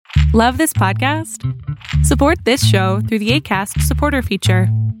Love this podcast? Support this show through the Acast supporter feature.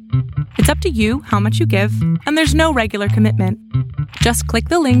 It's up to you how much you give, and there's no regular commitment. Just click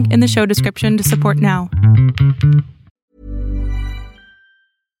the link in the show description to support now.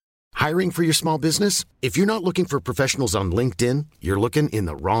 Hiring for your small business? If you're not looking for professionals on LinkedIn, you're looking in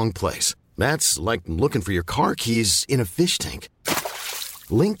the wrong place. That's like looking for your car keys in a fish tank.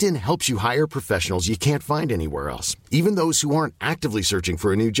 LinkedIn helps you hire professionals you can't find anywhere else, even those who aren't actively searching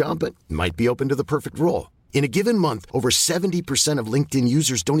for a new job but might be open to the perfect role. In a given month, over 70% of LinkedIn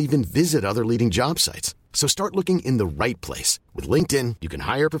users don't even visit other leading job sites. So start looking in the right place. With LinkedIn, you can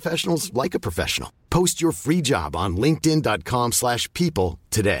hire professionals like a professional. Post your free job on linkedin.com/people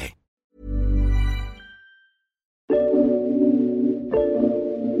today.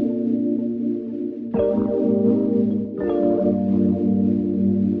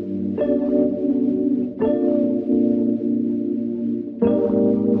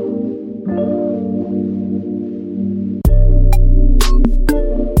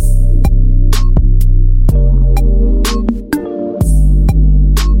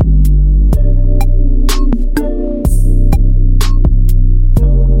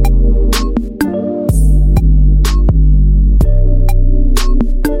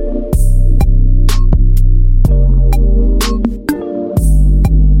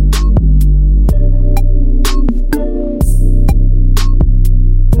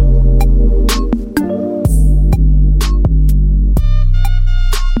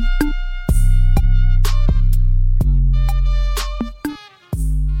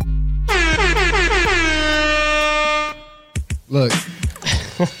 Look,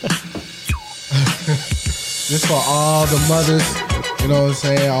 this for all the mothers, you know what I'm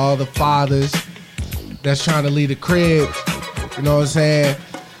saying, all the fathers that's trying to leave the crib, you know what I'm saying,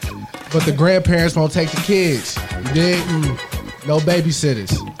 but the grandparents won't take the kids, you dig? No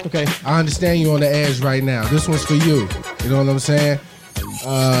babysitters. Okay. I understand you on the edge right now. This one's for you, you know what I'm saying?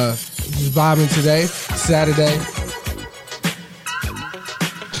 This is vibing today, Saturday.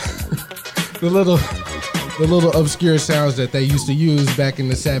 The little obscure sounds that they used to use back in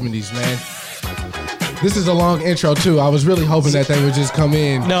the 70s, man. This is a long intro, too. I was really hoping that they would just come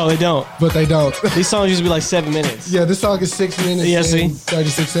in. No, they don't. But they don't. These songs used to be like 7 minutes. Yeah, this song is 6 minutes Yeah, see? and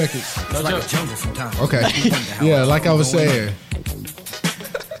 36 seconds. No joke. Okay. Yeah, like I was saying.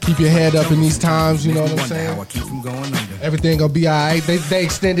 Keep your head up in these times, you know what I'm saying? Everything gonna be all right. They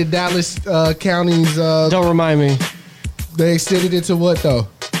extended Dallas County's... Don't remind me. They extended it to what, though?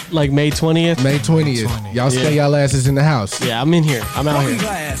 Like May 20th? May 20th. Y'all stay y'all asses in the house. Yeah, I'm in here. I'm out here.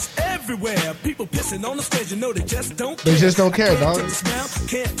 They just don't care, dog.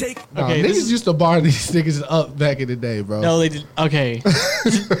 Nah, Okay, niggas used to bar these niggas up back in the day, bro. No, they did. Okay.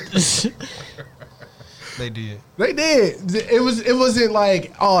 They did. They did. It wasn't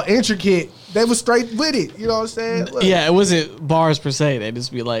like all intricate. They was straight with it. You know what I'm saying? Look. Yeah, it wasn't bars per se. They'd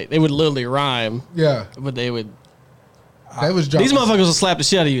just be like, they would literally rhyme. Yeah. But they would. They was dropping. These motherfuckers will slap the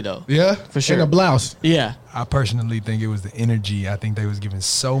shit out of you, though. Yeah? For sure. In a blouse. Yeah. I personally think it was the energy. I think they was giving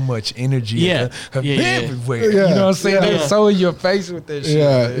so much energy everywhere. Yeah. You know what I'm saying? They Yeah. were so in your face with that shit.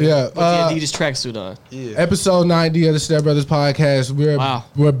 Yeah, man. yeah. With the Adidas tracksuit on. Yeah. Episode 90 of the Step Brothers podcast.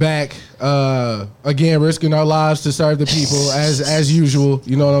 We're back again, risking our lives to serve the people as usual.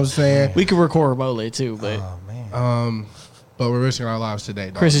 You know what I'm saying? We could record remotely, too, but Oh, man. But we're risking our lives today,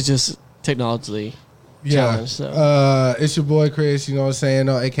 dog. Chris is just technologically challenged. So. It's your boy Chris. You know what I'm saying?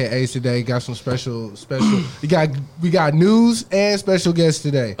 No AKAs today. Got some special. We got news and special guests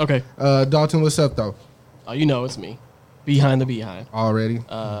today. Okay. Dalton, what's up though? Oh, you know it's me. Behind the behind. Already.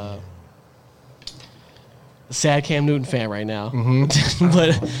 Sad Cam Newton fan right now. Mm-hmm. But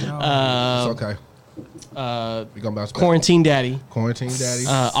It's okay. We gonna bounce back. quarantine daddy. Quarantine daddy.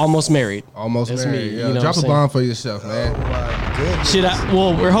 Almost married. Almost That's married. me, Yeah. you know Drop what a I'm bomb for yourself, man. My goodness. Shit.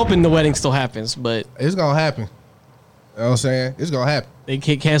 Well, we're hoping the wedding still happens, but It's gonna happen. You know what I'm saying? It's gonna happen. they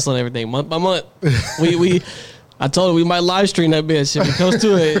keep canceling everything month by month. I told her we might live stream that bitch if it comes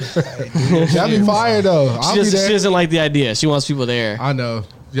to it. Y'all be fired though. I'll be She there. doesn't like the idea. She wants people there. I know.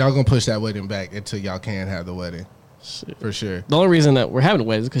 Y'all gonna push that wedding back until y'all can have the wedding. For sure. The only reason that we're having a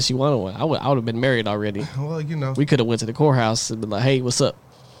wedding is because she wanted one. I would have been married already. Well, you know. We could have went to the courthouse and been like, "Hey, what's up?"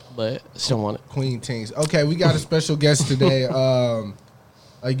 But she don't want it. Queen Teens. Okay, we got a special guest today.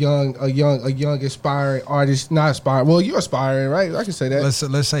 A young aspiring artist. Not aspiring. Well, you're aspiring, right? I can say that.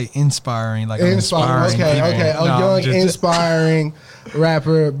 Let's say inspiring, like I'm Inspiring. inspiring. Okay, people. okay. A No, young, just- inspiring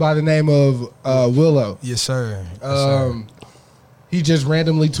rapper by the name of Willow. Yes, sir. Yes, sir. He just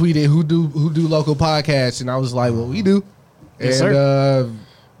randomly tweeted who do local podcasts, and I was like, well, we do. Yes, and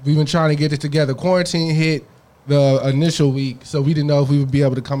we've been trying to get it together. Quarantine hit. the initial week, so we didn't know if we would be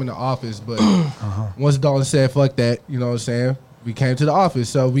able to come in the office. But once Dalton said, fuck that, you know what I'm saying? We came to the office.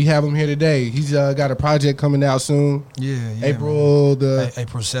 So we have him here today. He's got a project coming out soon. Yeah. April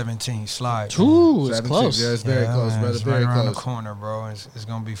 17th. Slide. Ooh, it's close. Yeah, it's very close, brother. It's very right around close. the corner, bro. It's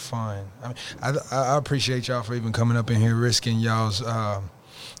gonna be fun. I mean, I appreciate y'all for even coming up in here, risking y'all's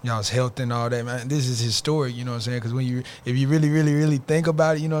health and all that, man. This is historic, you know what I'm saying? Because if you really think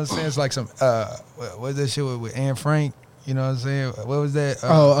about it, you know what I'm saying? It's like some what's that shit with Anne Frank? You know what I'm saying? What was that? The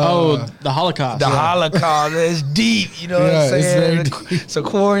Holocaust. The Holocaust. It's deep. You know what I'm saying? So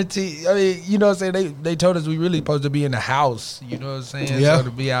quarantine. I mean, you know what I'm saying? They told us we really supposed to be in the house. You know what I'm saying? Yeah. So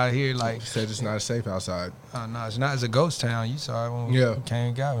to be out here like. You said it's not safe outside. No, it's not. It's a ghost town. You saw it when you came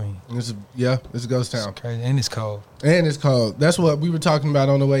and got me. It's a ghost town. It's crazy. And it's cold. That's what we were talking about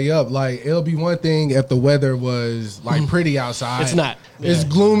on the way up. Like, it'll be one thing if the weather was like pretty outside. It's not. It's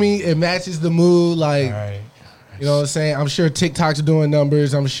gloomy. It matches the mood. Like. All right. You know what I'm saying? I'm sure TikTok's doing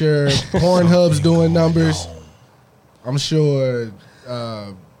numbers. I'm sure Pornhub's doing numbers. I'm sure,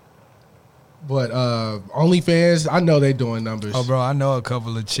 but OnlyFans, I know they doing numbers. Oh, bro, I know a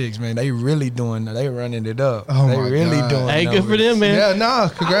couple of chicks, man. They really they running it up. Oh, they my really God. doing Hey, numbers. good for them, man. Yeah, nah,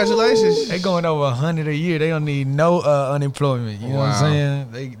 congratulations. They going over 100 a year. They don't need no unemployment. You know what I'm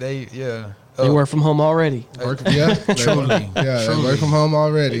saying? They work from home already. Truly. They work from home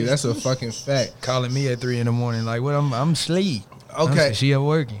already. That's a fucking fact. Calling me at 3 a.m, like, what? I'm asleep. Okay. She up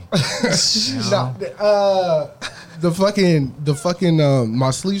working. The fucking my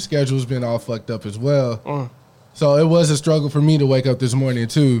sleep schedule's been all fucked up as well. So it was a struggle for me to wake up this morning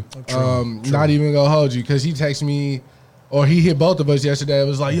too. True. Not even gonna hold you, because he texted me, or he hit both of us yesterday. It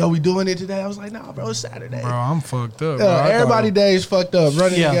was like, yo, we doing it today? I was like, nah, bro, it's Saturday. Bro, I'm fucked up. Bro. Everybody day is fucked up,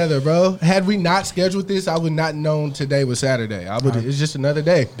 running together, bro. Had we not scheduled this, I would not known today was Saturday. It's just another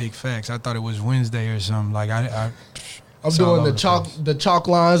day. Big facts. I thought it was Wednesday or something. Like I'm doing the chalk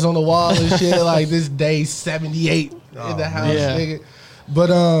lines on the wall and shit. Like, this day 78 in the house, nigga. But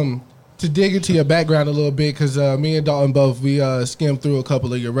to dig into your background a little bit, because me and Dalton both, we skimmed through a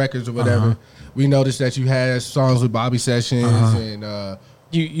couple of your records or whatever. We noticed that you had songs with Bobby Sessions and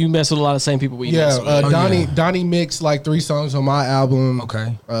you mess with a lot of same people. Donnie mixed like 3 songs on my album.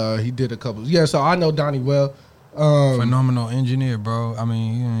 Okay. He did a couple. Yeah, so I know Donnie well. Phenomenal engineer, bro. I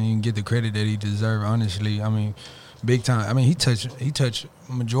mean, you can get the credit that he deserves. Honestly, I mean, big time. I mean, he touched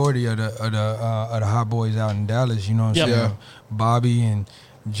majority of the hot boys out in Dallas. You know what I'm saying? Yeah. Bobby and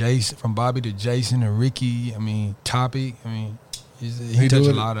Jason, from Bobby to Jason and Ricky. I mean, Topic. I mean, he touched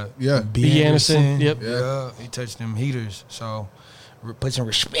a lot of B. Anderson. Yep. Yeah, he touched them heaters. So put some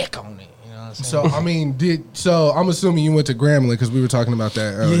respect on it. You know what I'm saying? So I mean, I'm assuming you went to Grambling, because we were talking about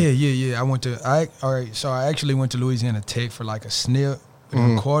that earlier. Yeah. So I actually went to Louisiana Tech for like a snip.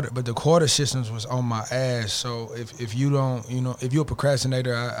 But the quarter systems was on my ass. So if you don't, if you're a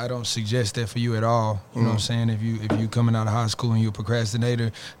procrastinator, I don't suggest that for you at all. You know what I'm saying? If you coming out of high school and you're a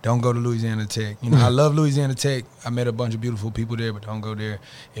procrastinator, don't go to Louisiana Tech. I love Louisiana Tech. I met a bunch of beautiful people there, but don't go there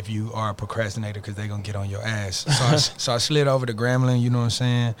if you are a procrastinator, because they're gonna get on your ass. So I slid over to Grambling. You know what I'm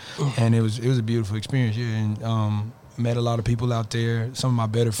saying? And it was a beautiful experience. Yeah, and met a lot of people out there. Some of my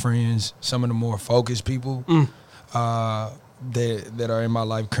better friends. Some of the more focused people. That are in my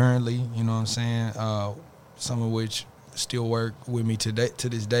life currently, you know what I'm saying? Some of which still work with me to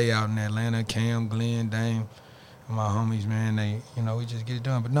this day out in Atlanta. Cam, Glenn, Dame, my homies, man. They, we just get it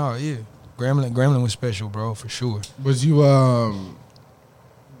done. But no, yeah, Grambling was special, bro, for sure. Was you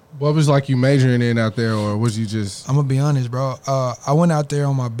what was like you majoring in out there, or was you just? I'm gonna be honest, bro. I went out there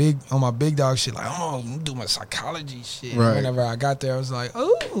on my big dog shit. Like, I'm gonna do my psychology shit. Right. Whenever I got there, I was like,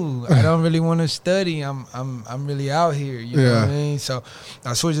 ooh, I don't really want to study. I'm really out here. You know what I mean? So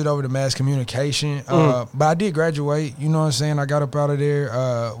I switched it over to mass communication. But I did graduate. You know what I'm saying? I got up out of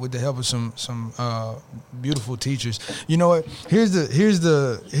there with the help of some beautiful teachers. You know what? Here's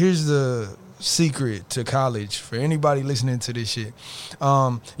the secret to college for anybody listening to this shit.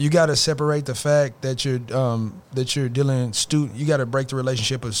 You got to separate the fact that you're dealing student. You got to break the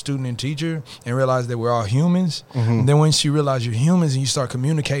relationship of student and teacher and realize that we're all humans. And then once you realize you're humans and you start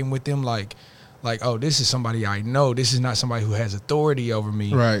communicating with them like, oh, this is somebody I know. This is not somebody who has authority over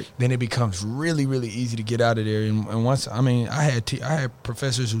me. Right. Then it becomes really, really easy to get out of there. And once, I mean, I had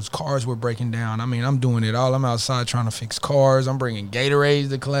professors whose cars were breaking down. I mean, I'm doing it all. I'm outside trying to fix cars. I'm bringing Gatorades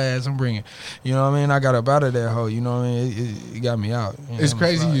to class. I'm bringing, you know what I mean? I got up out of that hole. You know what I mean? It got me out. It's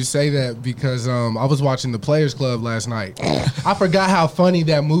crazy you say that, because I was watching The Players Club last night. I forgot how funny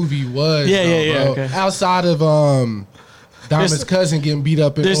that movie was. Yeah. Okay. Outside of Diamond's cousin getting beat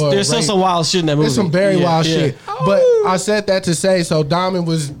up. There's still some wild shit in that movie. There's some very wild shit. But I said that to say, so Diamond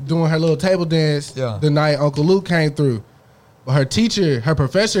was doing her little table dance the night Uncle Luke came through. But her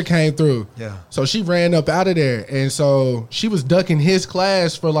professor came through. Yeah. So she ran up out of there. And so she was ducking his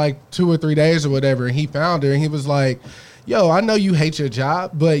class for like 2 or 3 days or whatever. And he found her and he was like, yo, I know you hate your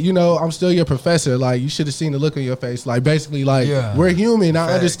job, but I'm still your professor. Like, you should have seen the look on your face. Like, basically, like, we're human.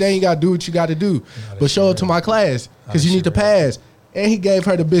 I understand you got to do what you got to do, but show it to my class because you need to pass. And he gave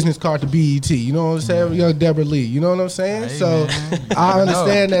her the business card to BET. You know what I'm saying? Young Deborah Lee. You know what I'm saying? Hey, so man. I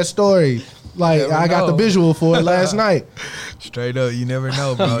understand that story. Like, I got the visual for it last night. Straight up, you never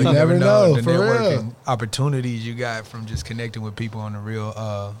know, bro. You never know, the for networking real. opportunities you got from just connecting with people on a real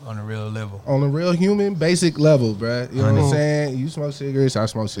level. On a real human, basic level, bruh. You know what I'm saying? You smoke cigarettes, I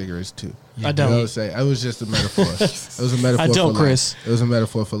smoke cigarettes too. I don't. You know what I'm saying? It was just a metaphor. It was a metaphor I don't, for Chris. life. It was a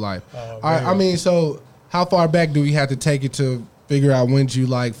metaphor for life. All right, I mean, so how far back do we have to take it to figure out when you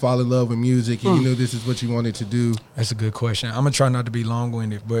like fall in love with music and you knew this is what you wanted to do? That's a good question. I'm gonna try not to be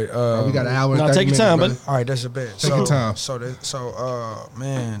long-winded, but We got an hour. And 30 take your minutes, time, brother. but all right, that's a bet. Take your time.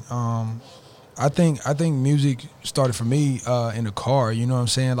 I think music started for me in the car. You know what I'm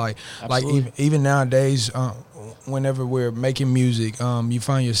saying? Like even nowadays, whenever we're making music, you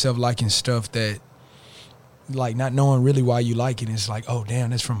find yourself liking stuff that, like, not knowing really why you like it. It's like, oh damn,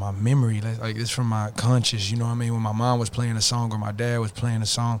 that's from my memory. That's like, it's from my conscious. You know what I mean? When my mom was playing a song or my dad was playing a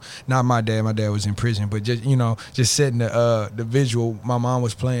song. Not my dad was in prison, but just setting the visual. My mom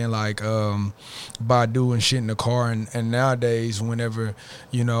was playing like Badu and shit in the car. And nowadays, whenever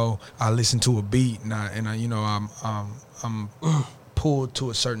I listen to a beat and I'm pulled to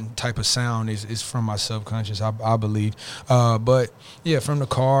a certain type of sound is from my subconscious, I believe. But yeah, from the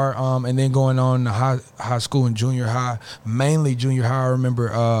car, and then going on to high school and junior high, mainly junior high. I remember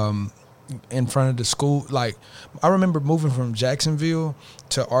in front of the school, like I remember moving from Jacksonville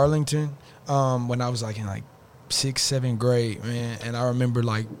to Arlington when I was like in like 6th, 7th grade, man. And I remember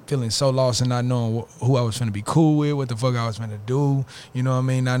like feeling so lost and not knowing who I was finna be cool with, what the fuck I was finna do. You know what I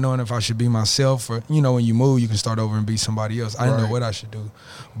mean? Not knowing if I should be myself or, when you move, you can start over and be somebody else. I didn't know what I should do.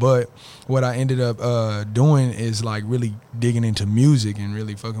 But what I ended up doing is like really digging into music and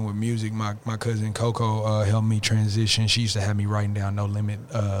really fucking with music. My cousin Coco helped me transition. She used to have me writing down No Limit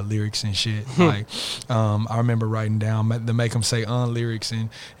lyrics and shit. Like I remember writing down the Make 'Em Say lyrics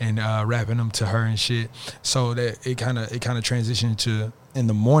and rapping them to her and shit. So that it kind of transitioned to, in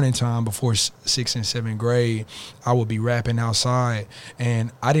the morning time before 6th and 7th grade, I would be rapping outside,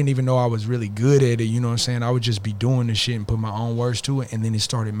 and I didn't even know I was really good at it. You know what I'm saying? I would just be doing the shit and put my own words to it, and then it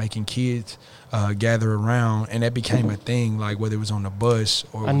started making kids gather around, and that became a thing. Like whether it was on the bus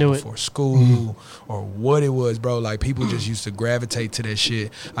or before school or what it was, bro. Like people just used to gravitate to that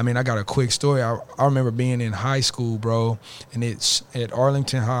shit. I mean, I got a quick story. I remember being in high school, bro, and it's at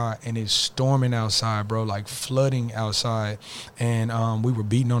Arlington High, and it's storming outside, bro, like flooding outside, and we were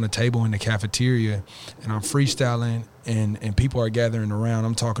beating on the table in the cafeteria, and I'm freestyling, and people are gathering around.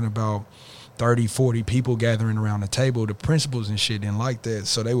 I'm talking about 30, 40 people gathering around the table. The principals and shit didn't like that,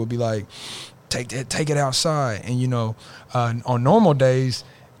 so they would be like, take it outside. And on normal days,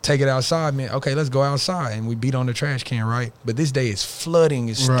 take it outside meant, okay, let's go outside, and we beat on the trash can, right? But this day it's flooding,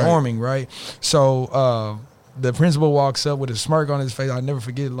 it's storming, right? So the principal walks up with a smirk on his face. I'll never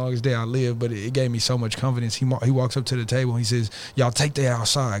forget the longest day I lived, but it gave me so much confidence. He walks up to the table and he says, y'all take that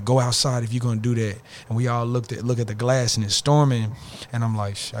outside. Go outside if you're going to do that. And we all look at the glass, and it's storming. And I'm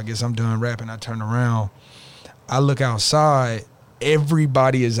like, I guess I'm done rapping. I turn around. I look outside.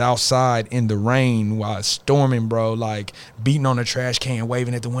 Everybody is outside in the rain while it's storming, bro, like beating on the trash can,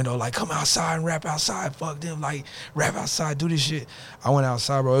 waving at the window, like, come outside and rap outside. Fuck them, like, rap outside, do this shit. I went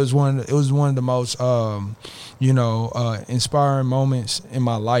outside, bro. It was one of the most, inspiring moments in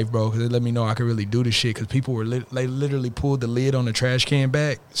my life, bro, because it let me know I could really do this shit, because people they literally pulled the lid on the trash can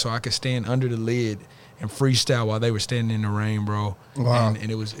back so I could stand under the lid and freestyle while they were standing in the rain, bro. Wow. And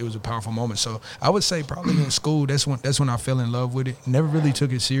it was a powerful moment. So I would say probably in school, that's when I fell in love with it. Never really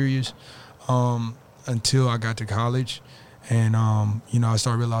took it serious until I got to college. And, I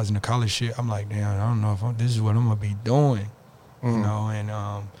started realizing the college shit. I'm like, damn, I don't know if this is what I'm going to be doing,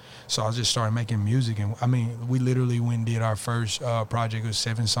 and so I just started making music. And, I mean, we literally went and did our first project. It was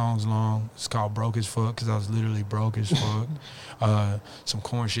 7 songs long. It's called Broke as Fuck, because I was literally broke as fuck. Some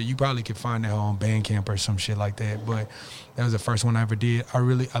corn shit. You probably could find that on Bandcamp or some shit like that. But that was the first one I ever did. I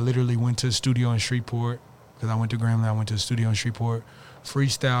literally went to a studio in Shreveport, because I went to Grambling. I went to a studio in Shreveport,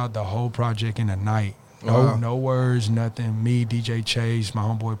 freestyled the whole project in a night. No words, nothing. Me, DJ Chase, my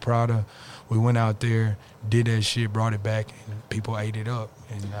homeboy Prada. We went out there, did that shit, brought it back, and people ate it up.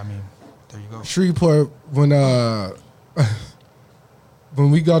 And I mean, there you go. Shreveport, when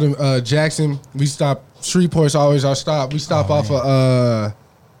When we go to Jackson, we stop. Shreveport's always our stop. We stop off of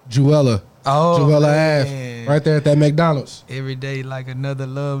Juella. Juella Ave, right there at that McDonald's. Every day like another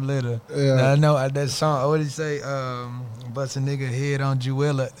love letter. Yeah. Now, I know that song. What did he say? Bust a nigga head on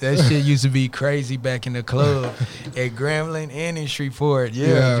Juella. That shit used to be crazy back in the club at Grambling and in Shreveport.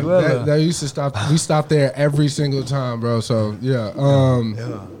 Yeah, Juella. That used to stop. We stopped there every single time, bro. So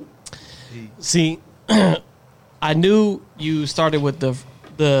yeah. See, I knew you started with the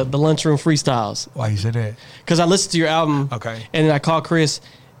lunchroom freestyles. Why you said that? Because I listened to your album. Okay. And then I called Chris,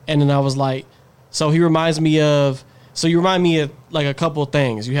 and then I was like, so you remind me of like a couple of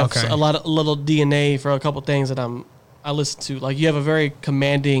things. You have a little DNA for a couple of things that I listen to. Like you have a very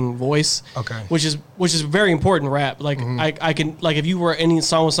commanding voice. Okay. Which is very important in rap. Like I can, like if you were any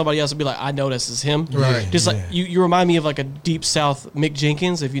song with somebody else, I'd be like, I know this is him. Right. Just like you remind me of like a Deep South Mick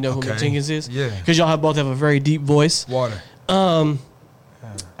Jenkins, if you know who Mick Jenkins is. Yeah. Because y'all both have a very deep voice. Water.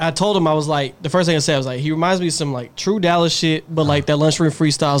 I told him, I was like, the first thing I said was like, he reminds me of some like true Dallas shit, but like that lunchroom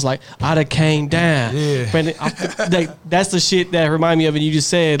freestyles, like I'd have came down. Yeah. That's the shit that remind me of it. You just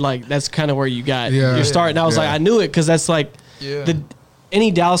said like that's kind of where you got your start. And I was like, I knew it because that's like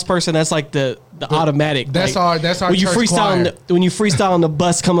any Dallas person. That's like the automatic. That's like, our when you church freestyle choir. when you freestyle on the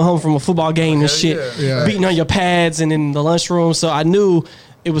bus coming home from a football game and shit, beating on your pads and in the lunchroom. So I knew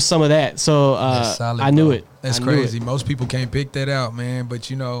it was some of that. So solid, I knew bro. it. That's crazy. Most people can't pick that out, man. But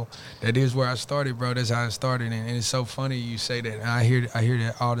you know, that is where I started, bro. That's how I started, and it's so funny you say that. And I hear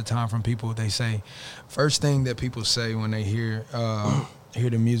that all the time from people. They say, first thing that people say when they hear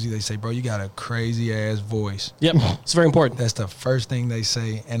the music, they say, "Bro, you got a crazy ass voice." Yep, it's very important. That's the first thing they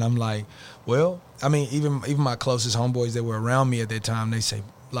say, and I'm like, well, I mean, even my closest homeboys that were around me at that time, they say,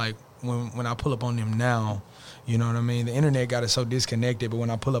 like, when I pull up on them now. You know what I mean? The internet got us so disconnected, but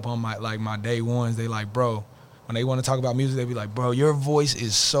when I pull up on my day ones, they like, bro, when they want to talk about music, they be like, bro, your voice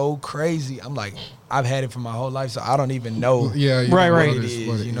is so crazy. I'm like, I've had it for my whole life, so I don't even know Right. what it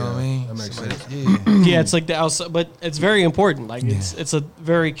is. You know what I mean? That makes sense. Yeah, it's like the outside, but it's very important. Like it's a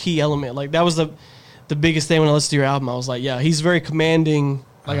very key element. Like that was the biggest thing when I listened to your album. I was like, yeah, he's very commanding.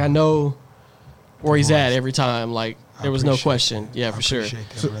 Like I know where he's at every time. Like there was no question. Yeah, for sure.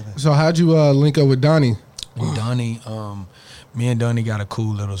 So how'd you link up with Donnie? With Donnie, me and Donnie got a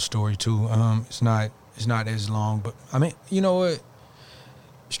cool little story too. It's not as long, but I mean, you know what?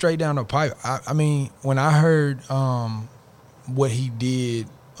 Straight down the pipe. I mean, when I heard what he did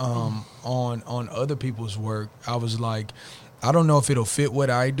on other people's work, I was like, I don't know if it'll fit what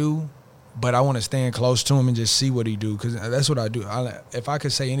I do, but I want to stand close to him and just see what he do, because that's what I do. If I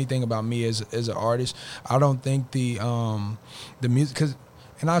could say anything about me as an artist, I don't think the music, because.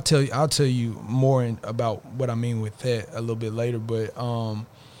 And I'll tell you more about what I mean with that a little bit later. But I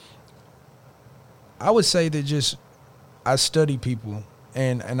would say that just I study people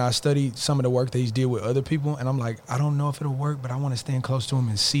and I study some of the work that he's did with other people. And I'm like, I don't know if it'll work, but I want to stand close to him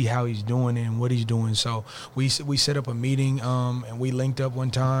and see how he's doing it and what he's doing. So we set up a meeting and we linked up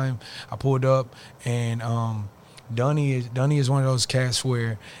one time. I pulled up and Donnie is one of those cats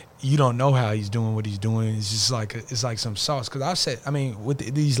where you don't know how he's doing what he's doing. It's just like it's like some sauce. Because with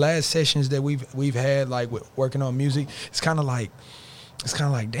these last sessions that we've had, like with working on music, it's kind of like,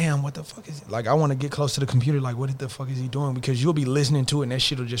 damn, what the fuck is it? Like, I want to get close to the computer, like, what the fuck is he doing? Because you'll be listening to it and that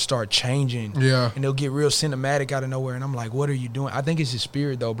shit will just start changing. Yeah. And they'll get real cinematic out of nowhere. And I'm like, what are you doing? I think it's his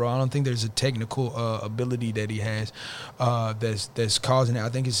spirit, though, bro. I don't think there's a technical ability that he has that's causing it. I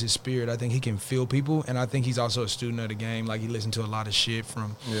think it's his spirit. I think he can feel people. And I think he's also a student of the game. Like, he listened to a lot of shit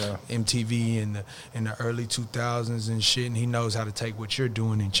from MTV in the early 2000s and shit. And he knows how to take what you're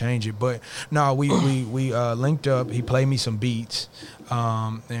doing and change it. But, no, we linked up. He played me some beats.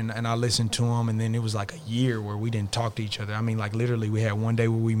 And I listened to him, and then it was like a year where we didn't talk to each other. I mean, like literally we had one day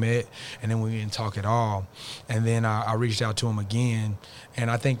where we met, and then we didn't talk at all. And then I reached out to him again,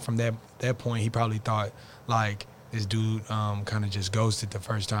 and I think from that point he probably thought like, this dude kind of just ghosted the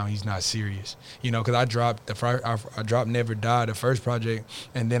first time. He's not serious, you know, because I dropped Never Die, the first project,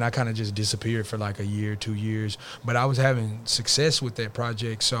 and then I kind of just disappeared for like a year, 2 years. But I was having success with that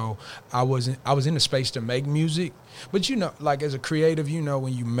project, so I was in the space to make music. But you know, like as a creative, you know,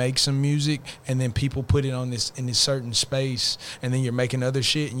 when you make some music and then people put it in this certain space, and then you're making other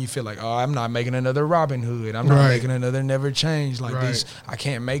shit, and you feel like, oh, I'm not making another Robin Hood. I'm not making another Never Change. Like these, I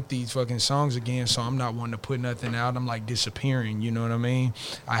can't make these fucking songs again, so I'm not wanting to put nothing out. I'm like disappearing. You know what I mean?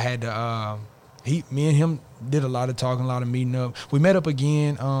 I had to. Me and him did a lot of talking, a lot of meeting up. We met up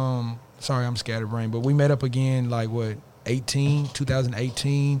again. Sorry, I'm scatterbrained, but we met up again. Like what?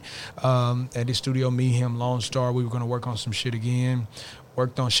 2018 at his studio, me, him, Lone Star. We were going to work on some shit again.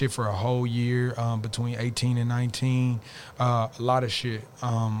 Worked on shit for a whole year, between 18 and 19. A lot of shit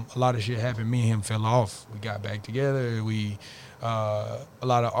happened. Me and him fell off. We got back together. We a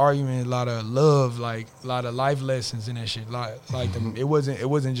lot of argument, a lot of love, like a lot of life lessons and that shit. It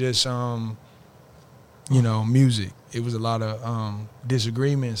wasn't just music. It was a lot of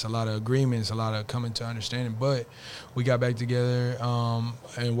disagreements, a lot of agreements, a lot of coming to understanding. But we got back together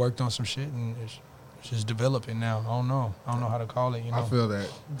and worked on some shit, and it's just developing now. I don't know how to call it. I feel that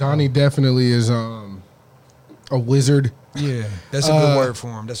Donnie definitely is a wizard. Yeah, that's a good word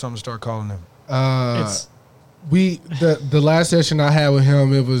for him. That's what I'm gonna start calling him. The last session I had with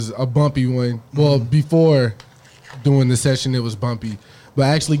him, it was a bumpy one. Well, before doing the session, it was bumpy. But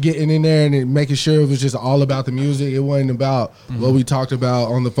actually getting in there and making sure it was just all about the music. It wasn't about what we talked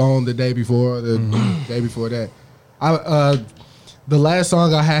about on the phone the day before, the day before that. The last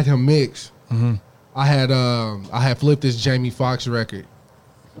song I had him mix, I had flipped this Jamie Foxx record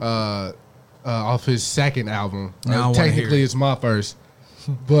off his second album. Technically, it's my first.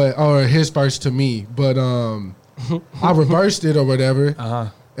 Or his first to me, but I reversed it or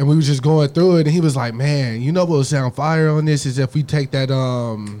whatever, and we was just going through it, and he was like, "Man, you know what would sound fire on this is if we take that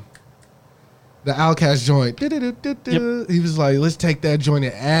the Outkast joint." Yep. He was like, "Let's take that joint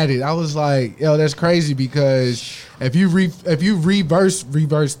and add it." I was like, "Yo, that's crazy because if you reverse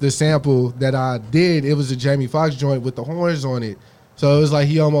the sample that I did, it was a Jamie Foxx joint with the horns on it." So it was like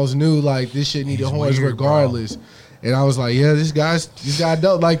he almost knew like this shit needed horns regardless. Bro. And I was like, yeah, this guy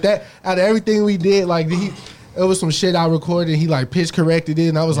dope. Like that, out of everything we did, like it was some shit I recorded. He like pitch corrected it,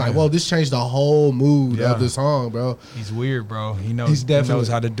 and I was like, whoa, this changed the whole mood of the song, bro. He weird, bro. He knows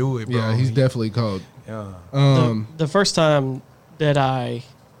how to do it, bro. Yeah, he's definitely cold. Yeah. The first time that I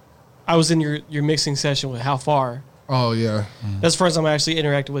was in your mixing session with How Far. Oh yeah. That's the first time I actually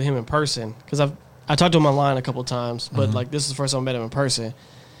interacted with him in person, because I talked to him online a couple of times, but like this is the first time I met him in person,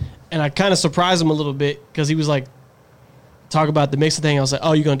 and I kind of surprised him a little bit because he was like, talk about the mixing thing. I was like,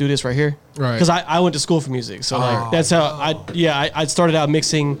 oh, you're going to do this right here? Right. Because I went to school for music. So, that's how I started out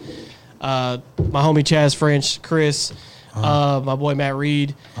mixing my homie Chaz French, Chris, my boy Matt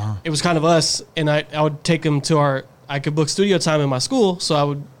Reed. It was kind of us, and I would take them to I could book studio time in my school,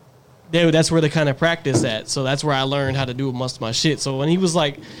 so that's where they kind of practice at. So that's where I learned how to do most of my shit. So when he was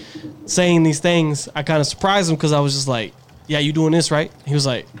like saying these things, I kind of surprised him because I was just like, yeah, you doing this, right? He was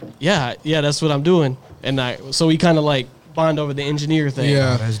like, yeah, that's what I'm doing. And so we kind of like bond over the engineer thing.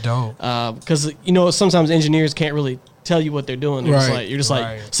 Yeah, that's dope. Because sometimes engineers can't really tell you what they're doing. You're just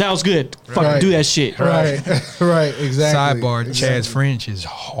like, sounds good. Fucking do that shit. Right, right, exactly. Sidebar: Chaz French is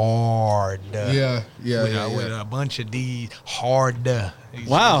hard. Yeah. With a bunch of D's, hard.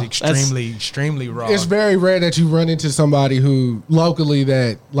 Wow, he's extremely raw. It's very rare that you run into somebody who locally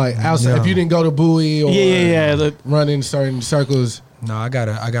that like outside. If you didn't go to Bowie or run in certain circles. No, I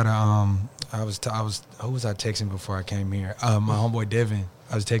gotta. I was who was I texting before I came here? My homeboy Devin.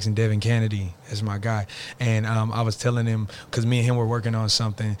 I was texting Devin Kennedy as my guy, and I was telling him because me and him were working on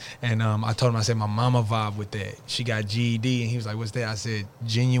something, and I told him, I said my mama vibe with that. She got GED, and he was like, "What's that?" I said,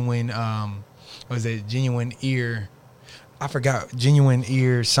 "Genuine." What was that? Genuine ear. I forgot. Genuine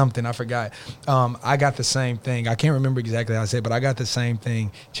ear something. I forgot. I got the same thing. I can't remember exactly how I said, but I got the same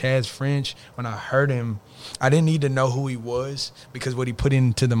thing. Chaz French. When I heard him, I didn't need to know who he was because what he put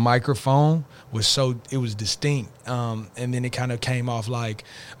into the microphone was it was distinct. And then it kind of came off like,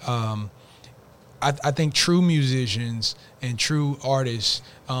 I think true musicians and true artists,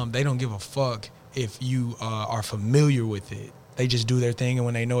 they don't give a fuck if you are familiar with it. They just do their thing, and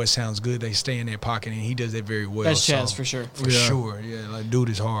when they know it sounds good, they stay in their pocket, and he does it very well. That's Chaz for sure. For sure, yeah. Like, dude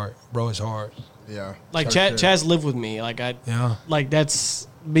is hard. Bro is hard. Yeah. Like, Chaz lived with me. Like, like, that's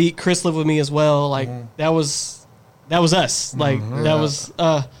me. Chris lived with me as well. Like, that was us. Like, that was,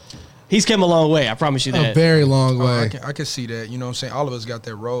 he's come a long way. I promise you that. A very long way. I can see that. You know what I'm saying? All of us got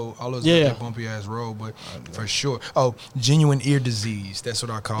that road. All of us got that bumpy ass road, but for sure. Oh, genuine ear disease. That's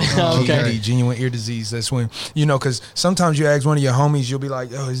what I call it. Okay. Genuine ear disease. That's when, because sometimes you ask one of your homies, you'll be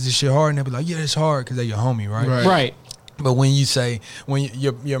like, oh, is this shit hard? And they'll be like, yeah, it's hard because they're your homie, right? Right. But when you say, when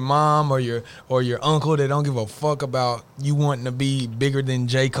your mom or your uncle, they don't give a fuck about you wanting to be bigger than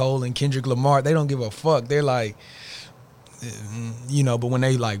J. Cole and Kendrick Lamar, they don't give a fuck. They're like, but when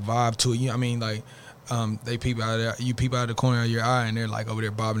they like vibe to it, they peep out of you peep out of the corner of your eye and they're like over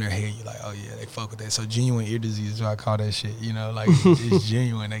there bobbing their head. You're like, oh yeah, they fuck with that. So genuine ear disease is what I call that shit. Like it's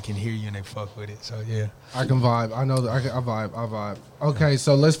genuine. They can hear you and they fuck with it. So yeah, I can vibe. I know that I vibe. Okay,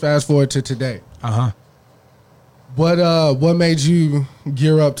 so let's fast forward to today. What made you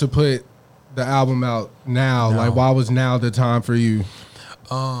gear up to put the album out now? Like, why was now the time for you?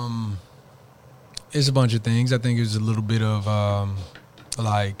 It's a bunch of things. I think it's a little bit of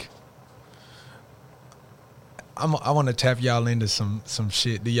like, I want to tap y'all into some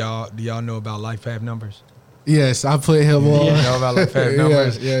shit. Do y'all know about life path numbers? Yes, I put him on. You know about life path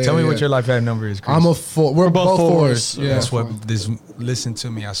numbers? Tell me yeah. what your life path number is, Chris. I'm a 4. We're both 4s. Yeah. That's what this. Listen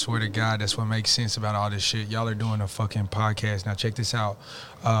to me. I swear to God, that's what makes sense about all this shit. Y'all are doing a fucking podcast now. Check this out.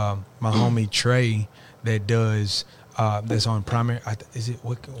 My homie Trey that does. That's on Primary. Is it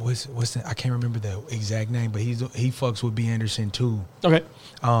what's the? I can't remember the exact name, but he fucks with B. Anderson too. Okay.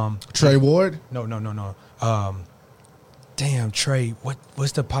 Trey Ward. No. Damn, Trey.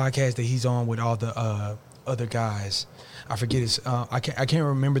 What's the podcast that he's on with all the other guys? I forget his. I can't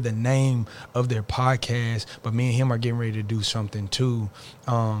remember the name of their podcast, but me and him are getting ready to do something too.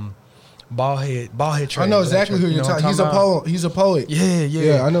 Ballhead Trey. I know exactly who you're talking. He's a poet.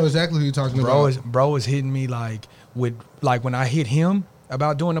 Yeah. I know exactly who you're talking about. Bro is hitting me like when I hit him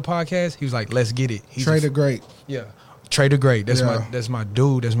about doing the podcast, he was like, "Let's get it." Trey the Great. Yeah. Trey the Great. That's my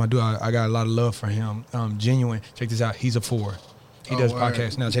dude. I got a lot of love for him. Genuine. Check this out. He's a 4. He does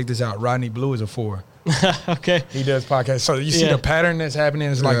podcasts. Now check this out. Rodney Blue is a 4. Okay. He does podcasts. So you see the pattern that's happening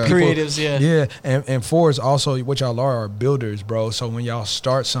is like people, creatives, Yeah. And 4s also what y'all are builders, bro. So when y'all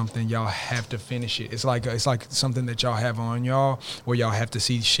start something, y'all have to finish it. It's like something that y'all have on y'all where y'all have to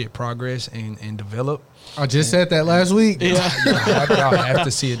see shit progress and develop. I just said that last week. Yeah. Y'all have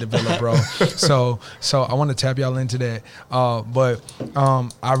to see it develop, bro. So I want to tap y'all into that. But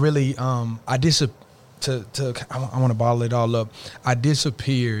I really I want to bottle it all up. I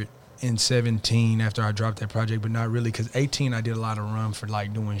disappeared in 17 after I dropped that project, but not really, because 18 I did a lot of run for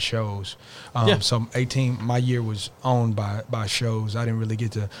like doing shows. So 18 my year was owned by shows. I didn't really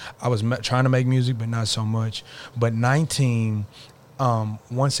get to. I was trying to make music, but not so much. But 19,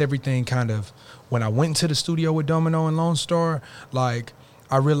 once everything kind of, when I went into the studio with Domino and Lone Star, like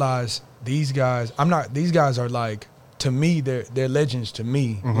I realized these guys are like, to me, they're legends to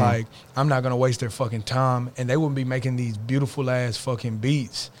me. Mm-hmm. Like, I'm not gonna waste their fucking time, and they wouldn't be making these beautiful ass fucking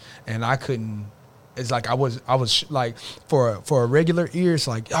beats, and I couldn't. It's like I was like, for a regular ear, it's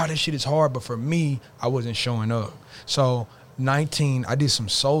like, oh, this shit is hard, but for me, I wasn't showing up. So 19, I did some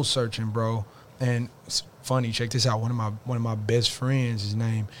soul searching, bro, and it's funny. Check this out. One of my best friends, his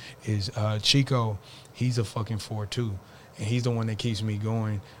name is Chico. He's a fucking 4 too. And he's the one that keeps me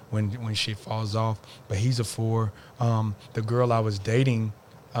going when shit falls off. But he's a 4. The girl I was dating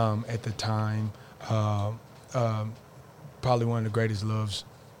at the time, probably one of the greatest loves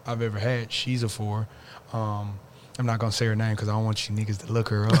I've ever had. She's a 4. I'm not going to say her name because I don't want you niggas to look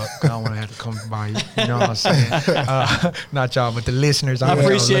her up. I don't want to have to come by, you know what I'm saying? Not y'all, but the listeners. I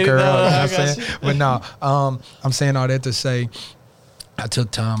appreciate it. Look her up, you know what I'm saying? But no, I'm saying all that to say I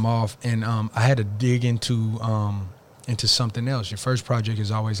took time off, and I had to dig into something else. Your first project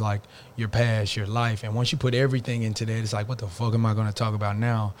is always like your past, your life. And once you put everything into that, it's like, what the fuck am I going to talk about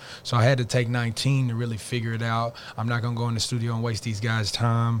now? So I had to take 19 to really figure it out. I'm not going to go in the studio and waste these guys'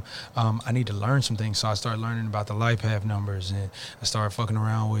 time. I need to learn some things. So I started learning about the life path numbers, and I started fucking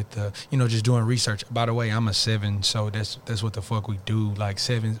around with, just doing research. By the way, I'm a 7, so that's what the fuck we do. Like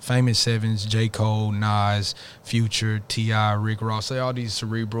famous 7s, J. Cole, Nas, Future, T.I., Rick Ross. So all these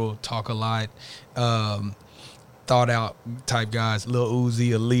cerebral, talk a lot, thought out type guys, Lil Uzi,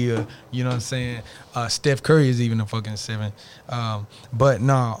 Aaliyah, you know what I'm saying? Steph Curry is even a fucking 7. But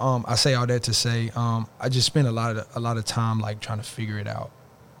no, I say all that to say, I just spent a lot of time like trying to figure it out.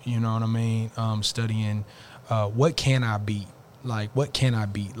 You know what I mean? Studying what can I beat? Like, what can I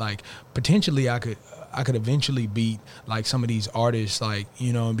beat? Like, potentially I could eventually beat like some of these artists, like,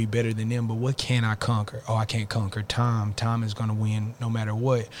 you know, and be better than them. But what can I conquer? Oh, I can't conquer time. Time is gonna win no matter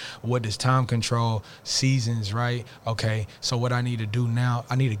what. What does time control? Seasons, right? Okay, so what I need to do now,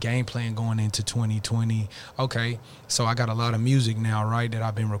 I need a game plan going into 2020. Okay, so I got a lot of music now, right, that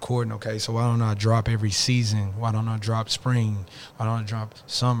I've been recording. Okay, so why don't I drop every season? Why don't I drop spring? Why don't I drop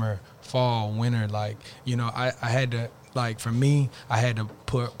summer, fall, winter? Like, you know, I had to, like, for me, I had to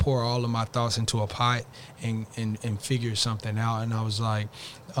pour all of my thoughts into a pot and figure something out. And I was like,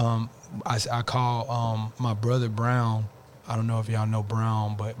 I call my brother Brown. I don't know if y'all know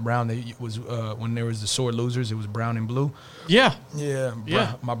Brown, but Brown, they was when there was the Sore Losers, it was Brown and Blue. Yeah.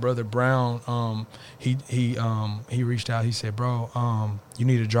 My brother Brown, he reached out. He said, "Bro, you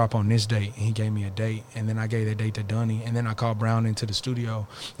need to drop on this date." And he gave me a date, and then I gave that date to Dunny, and then I called Brown into the studio,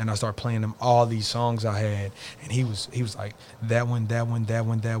 and I started playing him all these songs I had, and he was like, that one, that one, that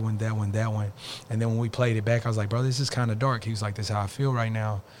one, that one, that one, that one, and then when we played it back, I was like, "Bro, this is kind of dark." He was like, "This is how I feel right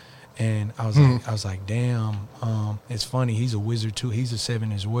now." And I was like, damn, it's funny. He's a wizard too. He's a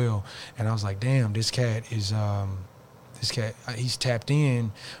 7 as well. And I was like, damn, this cat is, he's tapped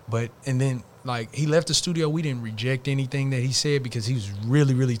in. And then like he left the studio. We didn't reject anything that he said because he was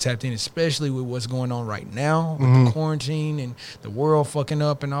really, really tapped in, especially with what's going on right now with the quarantine and the world fucking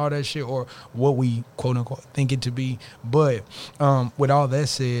up and all that shit, or what we quote unquote think it to be. But with all that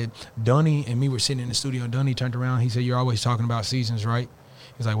said, Dunny and me were sitting in the studio, and Dunny turned around. He said, "You're always talking about seasons, right?"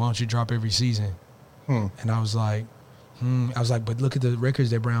 He's like, "Why don't you drop every season?" And I was like, but look at the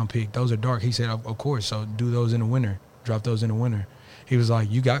records that Brown picked. Those are dark. He said, of course. So do those in the winter. Drop those in the winter. He was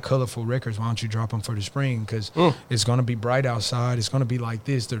like, you got colorful records. Why don't you drop them for the spring? Because it's going to be bright outside. It's going to be like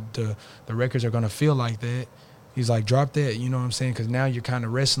this. The records are going to feel like that. He's like, drop that. You know what I'm saying? Because now you're kind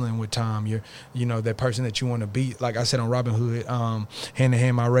of wrestling with time. You're, that person that you want to beat. Like I said on Robin Hood, hand to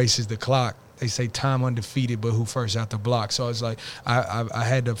hand, my race is the clock. They say time undefeated, but who first out the block? So it's like I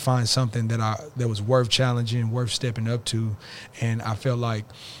had to find something that was worth challenging, worth stepping up to, and I felt like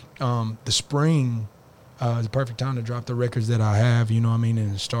the spring is the perfect time to drop the records that I have. You know what I mean,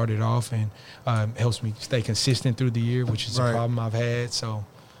 and start it off, and helps me stay consistent through the year, which is a problem I've had. So,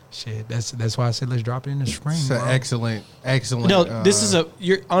 shit, that's why I said let's drop it in the spring. It's bro. excellent. No, this is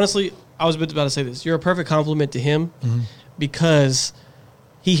you're honestly. I was about to say this. You're a perfect compliment to him because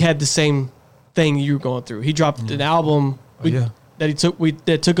he had the same thing you were going through. He dropped an album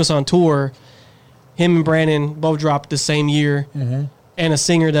that took us on tour. Him and Brandon both dropped the same year, and a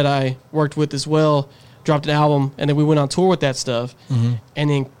singer that I worked with as well dropped an album, and then we went on tour with that stuff, and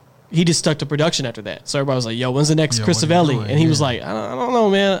then he just stuck to production after that. So everybody was like, "Yo, when's the next Chris Savelli?" And he was like, "I don't know,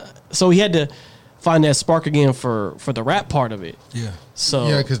 man." So he had to find that spark again for the rap part of it. Yeah. So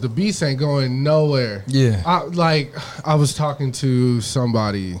yeah, because the beats ain't going nowhere. Yeah. I was talking to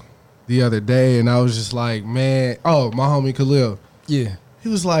somebody the other day, and I was just like, man, my homie Khalil. Yeah. He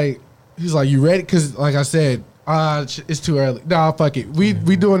was like, you ready? Because like I said, it's too early. Nah, fuck it. We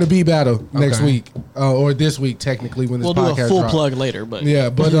doing the beat battle next week, or this week technically when this we'll podcast do a full drops. plug later, but yeah,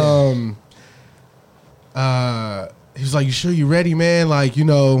 but he was like, you sure you ready, man? Like,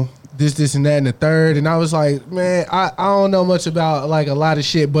 this and that and the third. And I was like, man, I don't know much about like a lot of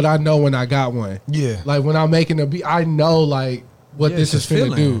shit, but I know when I got one. Yeah. Like when I'm making a beat, I know like what this is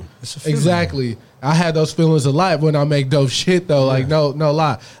finna do. Exactly. I had those feelings a lot when I make dope shit though. Like no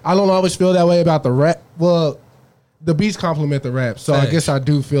lie. I don't always feel that way about the rap. Well, the beats complement the rap. So I guess I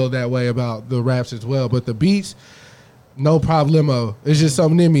do feel that way about the raps as well. But the beats, no problemo. It's just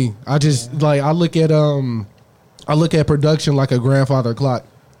something in me. I just like I look at production like a grandfather clock.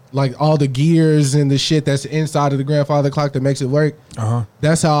 Like all the gears and the shit that's inside of the grandfather clock that makes it work.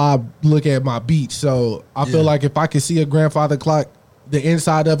 That's how I look at my beats. So I feel like if I can see a grandfather clock, the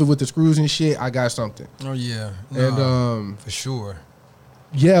inside of it with the screws and shit, I got something. Oh yeah, and for sure.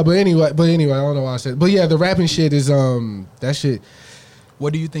 Yeah, but anyway, I don't know why I said. But yeah, the rapping shit is that shit.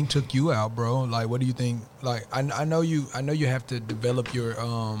 What do you think took you out, bro? Like, what do you think? Like, I know you have to develop your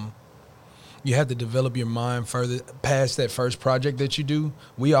You have to develop your mind further past that first project that you do.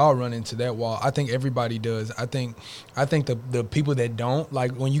 We all run into that wall. I think everybody does. I think the people that don't,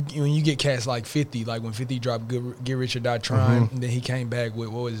 like when you get cats like 50, like when 50 dropped Get Rich or Die Trying, and then he came back with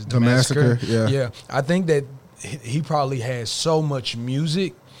what was it, The Massacre? Yeah. I think that he probably has so much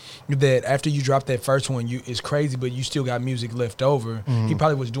music that after you drop that first one, it's crazy, but you still got music left over. He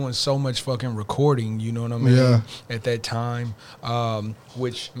probably was doing so much fucking recording, you know what I mean, at that time,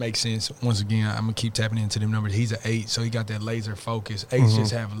 which makes sense. Once again, I'm going to keep tapping into them numbers. He's an 8, so he got that laser focus. 8s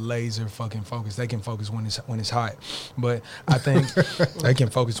just have laser fucking focus. They can focus when it's hot, but I think they can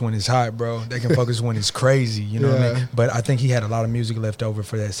focus when it's hot, bro. They can focus when it's crazy, you know what I mean? But I think he had a lot of music left over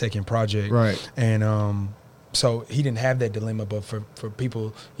for that second project. Right. And, so he didn't have that dilemma, but for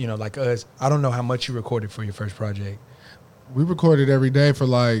people, like us, I don't know how much you recorded for your first project. We recorded every day for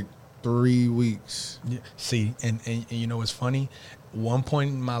like 3 weeks. Yeah. See, and you know what's funny? One point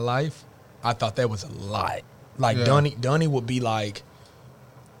in my life, I thought that was a lot. Like Dunny would be like,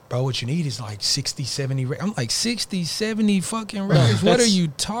 bro, what you need is like 60, 70. I'm like 60, 70 fucking records. What are you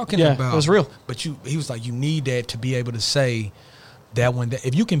talking about? It was real. But he was like, you need that to be able to say that one. That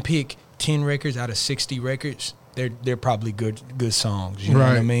if you can pick 10 records out of 60 records, they're probably good songs. You know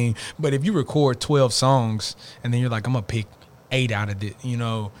what I mean? But if you record 12 songs and then you're like, I'm gonna pick 8 out of it,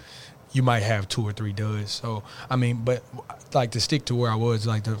 you might have 2 or 3 duds. So I mean, but like to stick to where I was,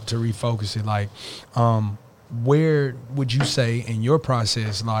 like to refocus it, like where would you say in your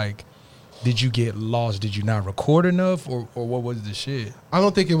process, like, did you get lost? Did you not record enough, or what was the shit? I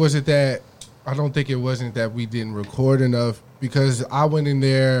don't think it wasn't that we didn't record enough, because I went in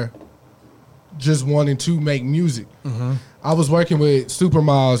there just wanting to make music. I was working with Super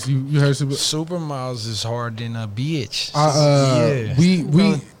Miles. You heard Super Miles is hard than a bitch.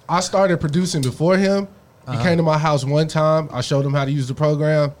 I started producing before him. He came to my house one time. I showed him how to use the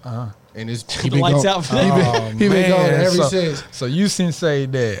program. And it's The lights out for that. He been going ever since. So you sensei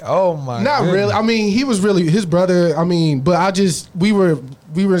that? Oh my! Not goodness. really. I mean, he was really his brother. I mean, but we were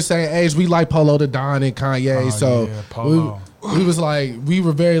the same age. We like Polo the Don and Kanye. So yeah, Polo. we was like we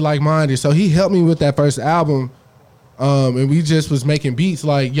were very like minded. So he helped me with that first album, and we just was making beats.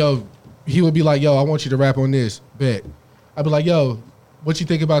 Like yo, he would be like, yo, I want you to rap on this. Bet. I'd be like, yo, what you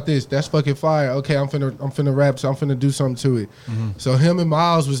think about this? That's fucking fire. Okay, I'm finna rap, so I'm finna do something to it. Mm-hmm. So him and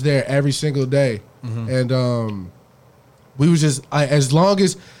Miles was there every single day, and we was just as long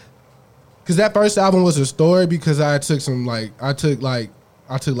as, cause that first album was a story because I took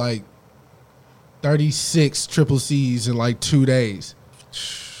 36 triple C's in like 2 days.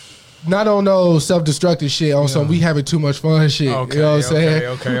 Not on no self-destructive shit, on some we having too much fun shit. Okay, you know what I'm saying?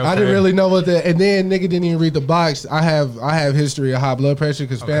 Okay. I didn't really know what and then nigga didn't even read the box. I have history of high blood pressure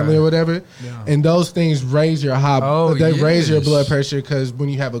because family or whatever. Yeah. And those things raise your raise your blood pressure because when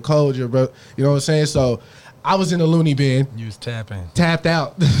you have a cold, you know what I'm saying? So I was in a loony bin. You was tapped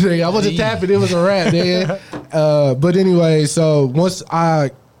out. I wasn't tapping, it was a rap, man. But anyway, so once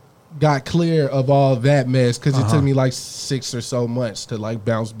I got clear of all that mess because it took me like 6 or so months to like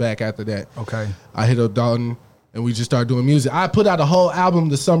bounce back after that. Okay. I hit up Dalton and we just started doing music. I put out a whole album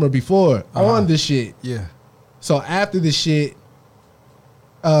the summer before on this shit. Yeah. So after this shit,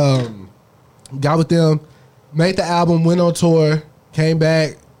 got with them, made the album, went on tour, came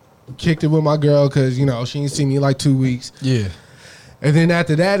back, kicked it with my girl because, you know, she didn't see me in like 2 weeks. Yeah. And then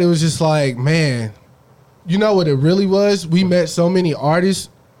after that, it was just like, man, you know what it really was? We met so many artists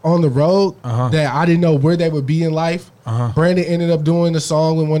on the road that I didn't know where they would be in life. Brandon ended up doing a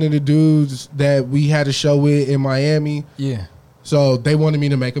song with one of the dudes that we had a show with in Miami. Yeah. So they wanted me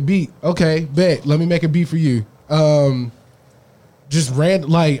to make a beat. Okay, bet. Let me make a beat for you. Just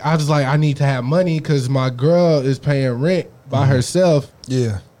like I was like, I need to have money because my girl is paying rent by herself.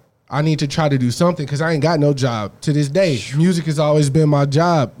 Yeah. I need to try to do something because I ain't got no job to this day. Music has always been my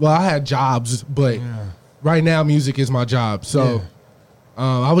job. Well, I had jobs, but right now music is my job. So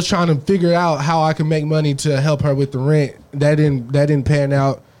I was trying to figure out how I can make money to help her with the rent. That didn't pan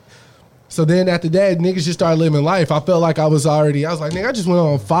out. So then after that, niggas just started living life. I felt like I was like, nigga, I just went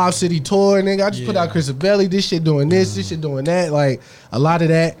on a 5-city tour, nigga. I just put out Chris Belly, this shit doing this shit doing that, like a lot of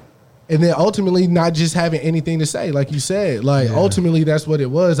that. And then ultimately not just having anything to say, like you said. Like ultimately that's what it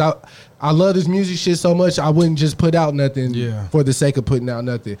was. I love this music shit so much I wouldn't just put out nothing for the sake of putting out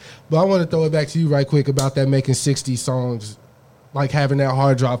nothing. But I want to throw it back to you right quick about that making 60 songs, like having that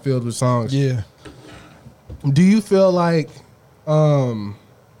hard drive filled with songs. Yeah. Do you feel like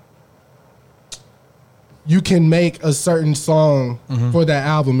you can make a certain song for that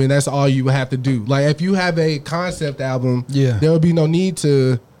album and that's all you would have to do? Like if you have a concept album, there would be no need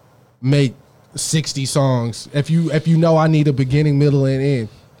to make 60 songs if you know I need a beginning, middle, and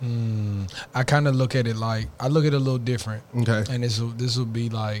end. I kind of look at it like I look at it a little different. Okay. And this will be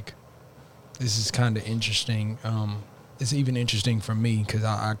like, this is kind of interesting. It's even interesting for me because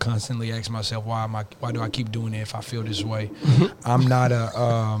I constantly ask myself why do I keep doing it if I feel this way? I'm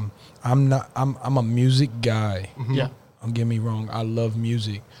a music guy. Yeah. Don't get me wrong. I love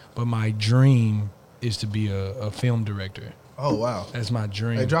music, but my dream is to be a film director. Oh wow, that's my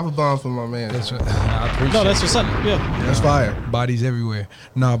dream. Hey, drop a bomb for my man. That's what I appreciate. No, that's what's up. Yeah, that's fire. Bodies everywhere.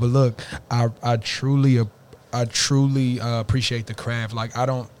 No, but look, I truly appreciate the craft. Like I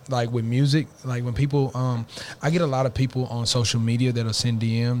don't like with music. Like when people, I get a lot of people on social media that'll send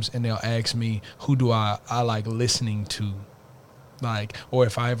DMs and they'll ask me who do I like listening to, like, or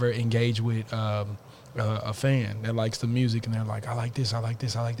if I ever engage with a fan that likes the music and they're like, I like this, I like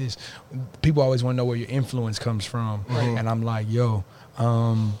this, I like this. People always want to know where your influence comes from, and I'm like, yo,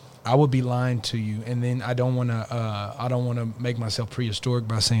 I would be lying to you, and then I don't want to make myself prehistoric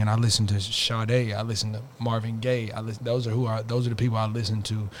by saying I listen to Sade, I listen to Marvin Gaye, those are the people I listen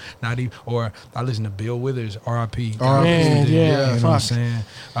to, or I listen to Bill Withers, R.I.P. Man, you know what I'm saying?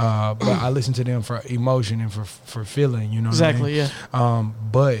 But I listen to them for emotion and for feeling, you know. Exactly, what I mean?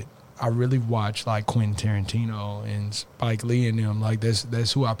 But I really watch like Quentin Tarantino and Spike Lee and them. Like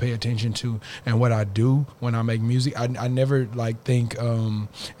that's who I pay attention to. And what I do when I make music, I never like think and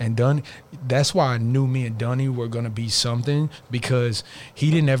Dunny. That's why I knew me and Dunny were gonna be something, because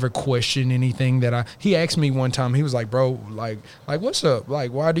he didn't ever question anything that he asked me one time. He was like, bro, like what's up?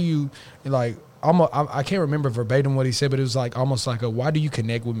 Like why do you like? I can't remember verbatim what he said, but it was like almost like why do you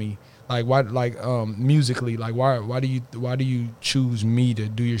connect with me? Like why, like musically, like why do you choose me to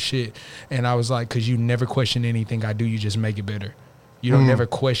do your shit? And I was like, cause you never question anything I do, you just make it better. You don't never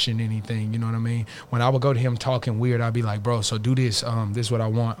question anything, you know what I mean? When I would go to him talking weird, I'd be like, bro, so do this, this is what I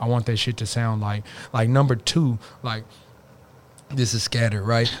want. I want that shit to sound like number two, like This is scattered,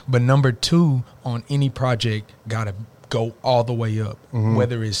 right? But number 2 on any project gotta go all the way up,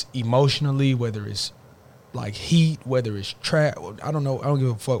 whether it's emotionally, whether it's like heat, whether it's trap, I don't know. I don't give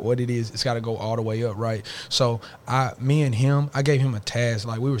a fuck what it is. It's got to go all the way up, right? So me and him, I gave him a task.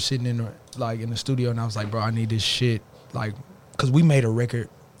 Like we were sitting in the studio, and I was like, bro, I need this shit, like, cause we made a record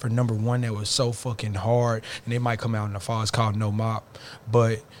for number 1 that was so fucking hard, and it might come out in the fall. It's called No Mop,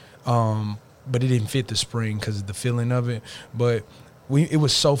 but it didn't fit the spring because of the feeling of it. But it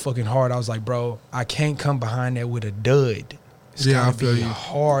was so fucking hard. I was like, bro, I can't come behind that with a dud. It's gotta be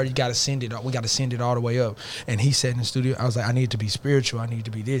hard. You gotta send it. We gotta send it all the way up. And he said in the studio, I was like, I need to be spiritual. I need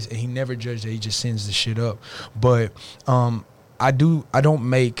to be this. And he never judged it. He just sends the shit up. But I don't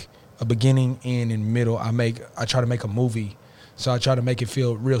make a beginning, end, and middle. I try to make a movie. So I try to make it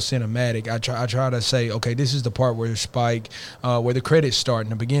feel real cinematic. I try to say, okay, this is the part where Spike, where the credits start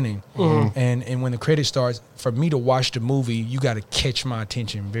in the beginning. And when the credits starts, for me to watch the movie, you got to catch my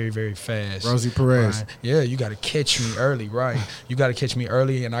attention very, very fast. Rosie Perez. Right? Yeah, you got to catch me early, right? You got to catch me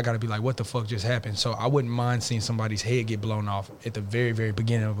early, and I got to be like, what the fuck just happened? So I wouldn't mind seeing somebody's head get blown off at the very, very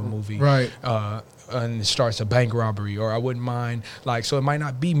beginning of a movie. Right. And it starts a bank robbery. Or I wouldn't mind, like, so it might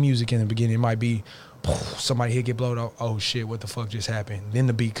not be music in the beginning. It might be somebody here get blown up. Oh shit, what the fuck just happened? Then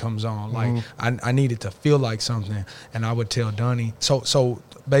the beat comes on. Like I needed to feel like something, and I would tell Donnie. So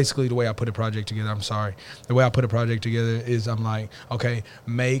basically, the way I put a project together, the way I put a project together is I'm like, okay,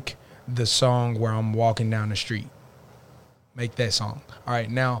 make the song where I'm walking down the street. Make that song. All right,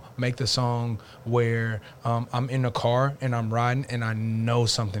 now make the song where I'm in the car and I'm riding and I know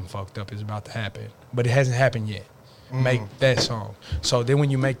something fucked up is about to happen, but it hasn't happened yet. Make that song. So then when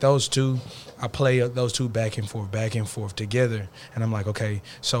you make those two, I play those two back and forth together. And I'm like, okay,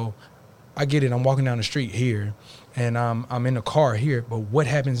 so I get it. I'm walking down the street here and I'm in the car here, but what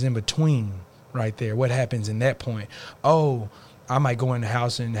happens in between right there? What happens in that point? Oh, I might go in the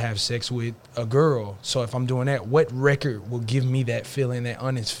house and have sex with a girl. So if I'm doing that, what record will give me that feeling, that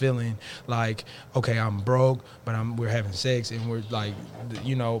honest feeling, like, okay, I'm broke, but we're having sex, and we're like,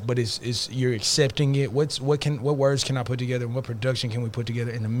 you know, but it's you're accepting it. What words can I put together, and what production can we put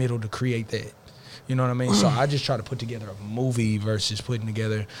together in the middle to create that? You know what I mean? So I just try to put together a movie versus putting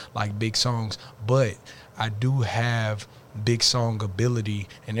together like big songs. But I do have big song ability,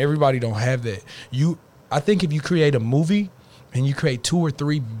 and everybody don't have that. I think if you create a movie and you create 2 or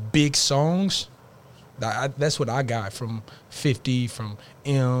 3 big songs, that's what I got from 50, from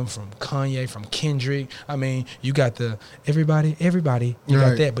M, from Kanye, from Kendrick. I mean, you got the everybody, you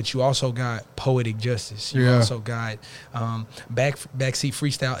got that, but you also got Poetic Justice. You also got Backseat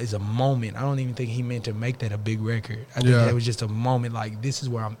Freestyle is a moment. I don't even think he meant to make that a big record. I think that was just a moment, like, this is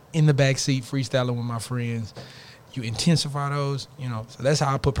where I'm in the backseat freestyling with my friends. You intensify those, you know. So that's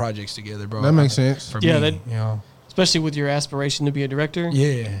how I put projects together, bro. That makes sense. For me, you know. Especially with your aspiration to be a director,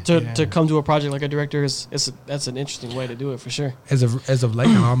 to come to a project like a director that's an interesting way to do it for sure. As of late,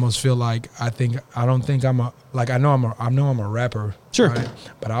 I almost feel like I know I'm a rapper, sure, right?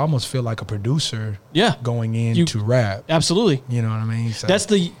 But I almost feel like a producer, going into rap. Absolutely, you know what I mean. So that's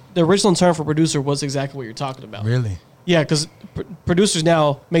the original term for producer was exactly what you're talking about. Really? Yeah, because producers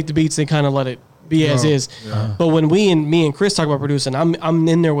now make the beats and kind of let it be as is. Yeah. But when me and Chris talk about producing, I'm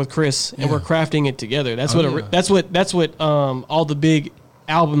in there with Chris and we're crafting it together. That's what all the big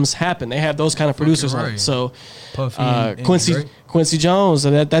albums happen. They have those kind of producers on it. So Quincy Jones,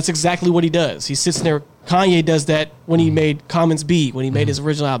 and that's exactly what he does. He sits there. Kanye does that when he made Common's Beat, when he made his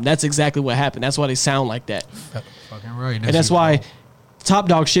original album. That's exactly what happened. That's why they sound like that. Fucking right. That's why Top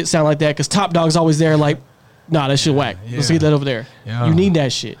Dog shit sound like that, because Top Dog's always there like, nah, that shit whack. Let's get that over there. Yeah. You need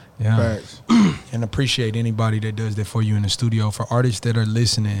that shit. Yeah. And appreciate anybody that does that for you in the studio. For artists that are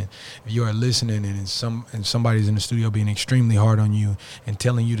listening, if you are listening and somebody's in the studio being extremely hard on you and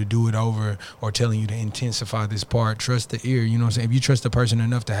telling you to do it over or telling you to intensify this part, trust the ear. You know what I'm saying? If you trust the person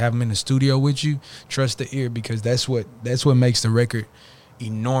enough to have them in the studio with you, trust the ear, because that's what makes the record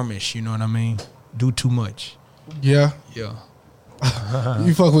enormous. You know what I mean? Do too much. Yeah. Yeah.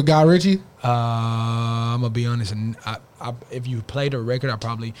 You fuck with Guy Ritchie? I'm gonna be honest. If you played a record, I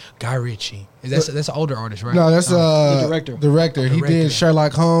probably Guy Ritchie. That's an older artist, right? No, that's the director. Director. He did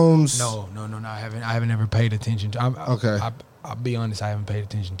Sherlock Holmes. No. I haven't ever paid attention to. Okay. I'll be honest. I haven't paid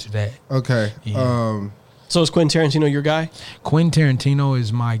attention to that. Okay. Yeah. So is Quentin Tarantino your guy? Quentin Tarantino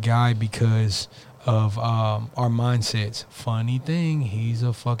is my guy because of our mindsets. Funny thing, he's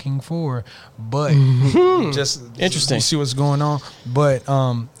a fucking 4, but just interesting. You see what's going on, but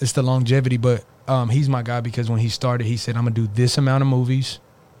it's the longevity. But he's my guy because when he started, he said, "I'm gonna do this amount of movies."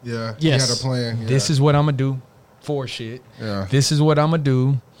 Yeah. Yes. He had a plan. Yeah. This is what I'm gonna do for shit. Yeah. This is what I'm gonna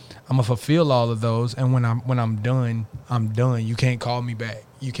do. I'm gonna fulfill all of those, and when I'm done, I'm done. You can't call me back.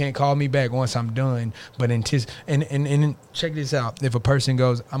 You can't call me back once I'm done. But and check this out. If a person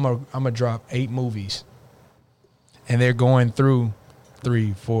goes, I'm gonna drop 8 movies, and they're going through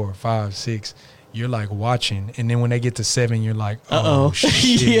 3, 4, 5, 6. You're like watching, and then when they get to 7, you're like, oh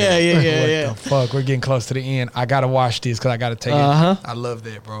shit. yeah. What the fuck? We're getting close to the end. I gotta watch this because I gotta take it. I love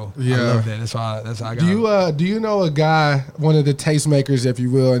that, bro. Yeah. I love that. That's why I got. Do you know a guy, one of the tastemakers, if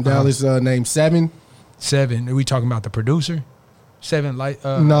you will, in Dallas, named Seven? 7. Are we talking about the producer? 7 like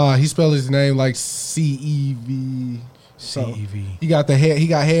Nah, he spelled his name like CEV. CEV. He got the hair. He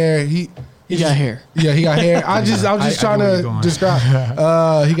got hair. He got hair. Yeah, he got hair. I'm just trying to describe.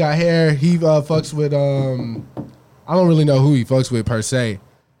 He got hair. He fucks with I don't really know who he fucks with per se.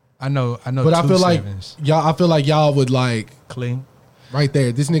 I know. But I feel like y'all would like clean right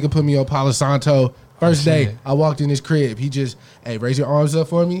there. This nigga put me on Palo Santo. First day, I walked in his crib. He just, hey, raise your arms up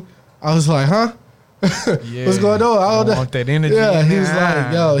for me. I was like, huh? Yeah. What's going on? I don't want that energy. Yeah, he was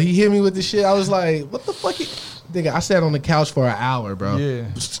like, yo, he hit me with the shit. I was like, what the fuck? Nigga, I sat on the couch for an hour, bro. Yeah.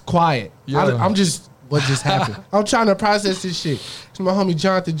 Just quiet. Yeah. I'm just, what just happened? I'm trying to process this shit. It's my homie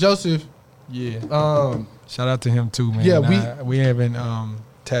Jonathan Joseph. Yeah. Shout out to him too, man. Yeah, we haven't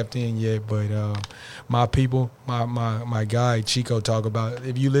tapped in yet, but my people, my guy Chico talk about.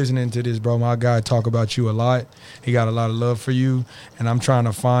 If you listening to this, bro, my guy talk about you a lot. He got a lot of love for you, and I'm trying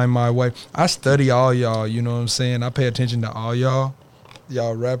to find my way. I study all y'all. You know what I'm saying? I pay attention to all y'all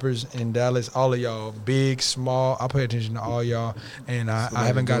rappers in Dallas, all of y'all, big, small. I pay attention to all y'all, and I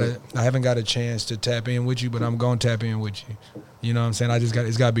haven't got a chance to tap in with you, but I'm gonna tap in with you. You know what I'm saying?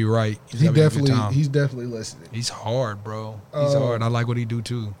 It's got to be right. He's definitely listening. He's hard, bro. He's hard. I like what he do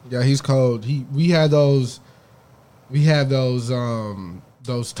too. Yeah, he's cold. We had those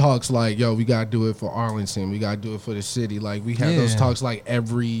talks like, yo, we gotta do it for Arlington. We gotta do it for the city. Like we had those talks like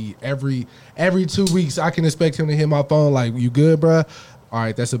every 2 weeks. I can expect him to hit my phone like, you good, bro? All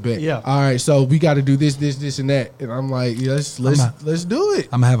right, that's a bet. Yeah. All right, so we got to do this, and that. And I'm like, yeah, let's do it.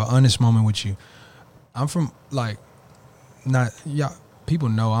 I'm gonna have an honest moment with you. I'm from people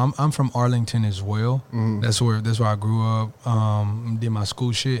know I'm from Arlington as well. Mm-hmm. That's where I grew up. Did my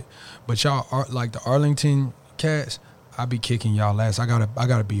school shit. But y'all are like the Arlington cats. I be kicking y'all ass. I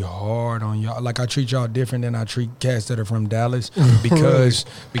gotta be hard on y'all. Like I treat y'all different than I treat cats that are from Dallas because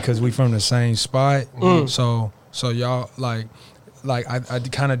we from the same spot. So y'all like I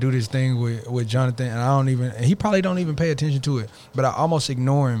kind of do this thing with Jonathan, and he probably don't even pay attention to it, but I almost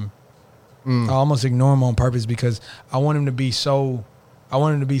ignore him. I almost ignore him on purpose because I want him to be so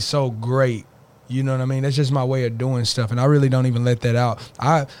great. You know what I mean? That's just my way of doing stuff, and I really don't even let that out.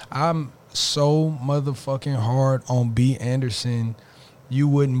 I'm so motherfucking hard on B. Anderson, you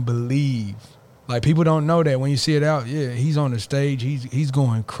wouldn't believe. Like people don't know that when you see it out. Yeah, he's on the stage. He's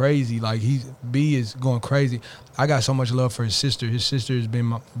going crazy. Like B is going crazy. I got so much love for his sister. His sister has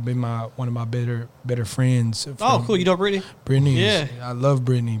been one of my better friends. Oh, cool. You know Brittany? Brittany. Yeah. I love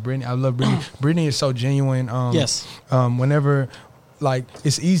Brittany. I love Brittany. Brittany is so genuine. Yes. Whenever. Like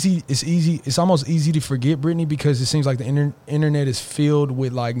it's almost easy to forget Brittany because it seems like the internet is filled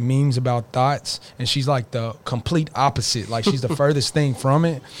with like memes about thoughts, and she's like the complete opposite. Like she's the furthest thing from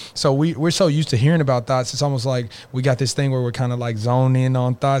it. So we're so used to hearing about thoughts. It's almost like we got this thing where we're kind of like zoned in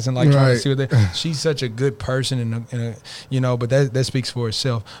on thoughts and like trying to see what they. She's such a good person and but that speaks for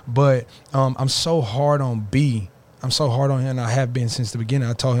itself. But I'm so hard on B. I'm so hard on him, and I have been since the beginning.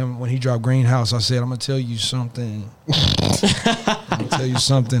 I told him when he dropped Greenhouse, I said, I'm going to tell you something. I'm going to tell you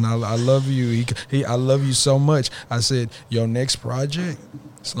something. I love you. I love you so much. I said, your next project,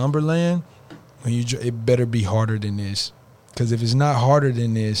 Slumberland, it better be harder than this. Because if it's not harder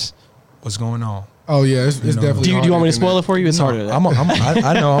than this, what's going on? Oh, yeah, it's definitely Do you want me to spoil it for you? It's harder than that.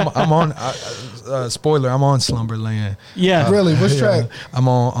 I know. I'm on... spoiler, I'm on Slumberland. Yeah. Really? Which track? I'm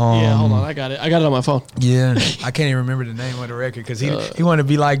on... yeah, hold on. I got it on my phone. Yeah. I can't even remember the name of the record because he want to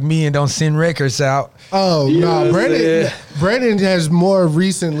be like me and don't send records out. Oh, no. Brandon has more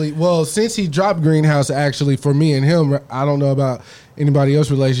recently... Well, since he dropped Greenhouse, actually, for me and him, I don't know about anybody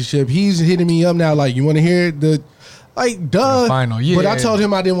else's relationship. He's hitting me up now like, you want to hear the... Like, duh. Final, yeah. But I told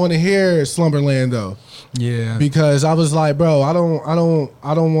him I didn't want to hear Slumberland, though. Yeah, because I was like, bro, I don't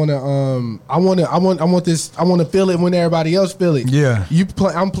want to. I want this. I want to feel it when everybody else feel it. Yeah, you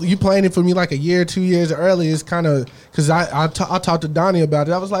playing it for me like a year, 2 years early. It's kind of because I talked to Donnie about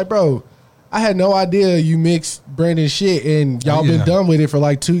it. I was like, bro, I had no idea you mixed Brandon's shit and y'all been done with it for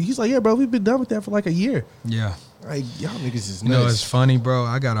like 2. He's like, yeah, bro, we've been done with that for like a year. Yeah, like y'all niggas is nuts. You know, it's funny, bro.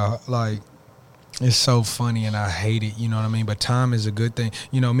 I got It's so funny and I hate it, you know what I mean? But time is a good thing.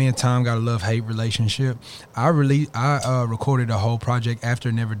 You know, me and Tom got a love-hate relationship. I recorded a whole project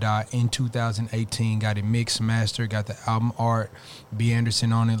After Never Die in 2018. Got it mixed, mastered, got the album art, B.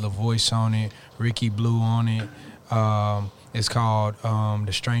 Anderson on it, LaVoice on it, Ricky Blue on it. It's called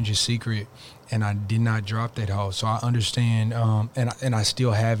The Strangest Secret. And I did not drop that hoe, so I understand. And I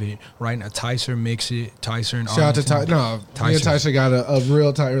still have it right now. Tyser mix it. Tyser and Shout out to Tyser. No, me and Tyser got a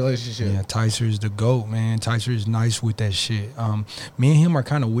real tight relationship. Yeah, Tyser is the GOAT, man. Tyser is nice with that shit. Me and him are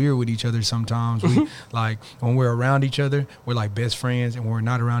kind of weird with each other sometimes. We like when we're around each other, we're like best friends, and when we're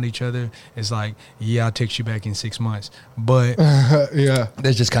not around each other, it's like, yeah, I'll text you back in 6 months. But yeah,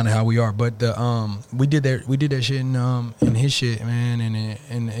 that's just kind of how we are. But the we did that shit in his shit, man,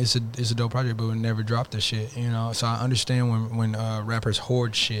 and it's a dope project. But we never dropped the shit, you know. So I understand when rappers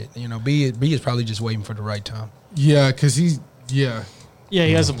hoard shit, you know. B is probably just waiting for the right time. Yeah, cause he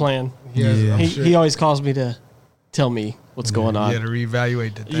has a plan. He always calls me to tell me what's going on. Yeah, to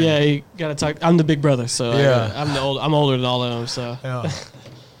reevaluate the thing. Yeah, you gotta talk. I'm the big brother, so yeah. I'm older than all of them. So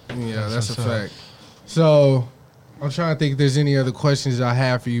yeah, that's a fact. So I'm trying to think if there's any other questions I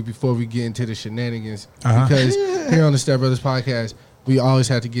have for you before we get into the shenanigans. Because here on the Step Brothers podcast, we always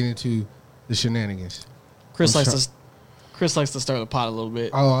have to get into the shenanigans. Chris likes to stir the pot a little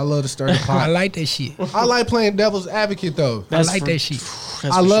bit. Oh, I love to stir the pot. I like that shit. I like playing devil's advocate though. I like that shit.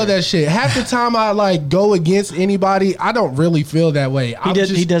 I love that shit. Half the time I like go against anybody, I don't really feel that way.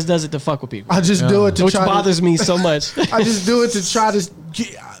 He does it to fuck with people. I just do it to which try bothers me so much. I just do it to try to.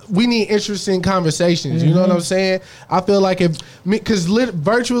 We need interesting conversations. You know what I'm saying? I feel like because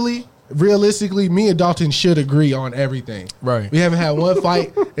virtually. Realistically, me and Dalton should agree on everything. Right. We haven't had one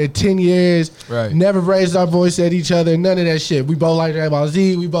fight in 10 years. Right. Never raised our voice at each other. None of that shit. We both like Dragon Ball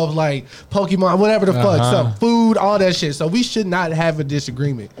Z. We both like Pokemon, whatever the fuck. Some food, all that shit. So we should not have a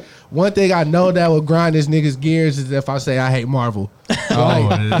disagreement. One thing I know that will grind this nigga's gears is if I say I hate Marvel.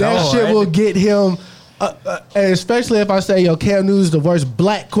 That shit will get him. And especially if I say, yo, Cam Newton is the worst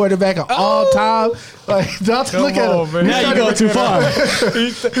black quarterback of all time. Like, Dalton, look at him. Man. Now you go too far.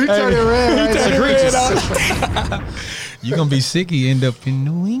 He turned it red. You're going to be sick. He end up in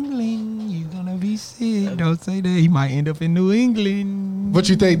New England. You're going to be sick. Don't say that. He might end up in New England. What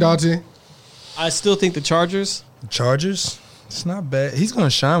you think, Dalton? I still think the Chargers. Chargers? It's not bad. He's going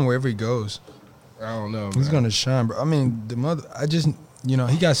to shine wherever he goes. I don't know, man. He's going to shine, bro. I mean, you know,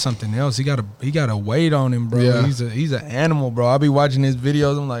 he got something else. He got a weight on him, bro. Yeah. He's an animal, bro. I be watching his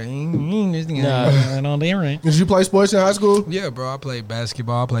videos. I'm like, this thing on there. Did you play sports in high school? Yeah, bro. I played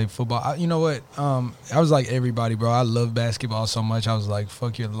basketball. I played football. You know what? I was like everybody, bro. I love basketball so much. I was like,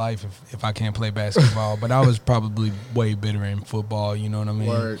 fuck your life if I can't play basketball. But I was probably way better in football. You know what I mean?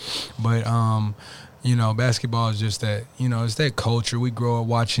 Word. But you know, basketball is just that, you know, it's that culture. We grow up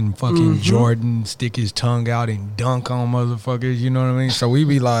watching fucking Jordan stick his tongue out and dunk on motherfuckers, you know what I mean? So we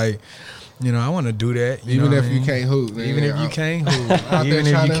be like, you know, I want to do that. Even if you can't hoop. Man. Even if you can't hoop. Even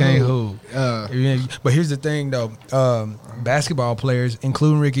if you can't hoop. But here's the thing, though. Basketball players,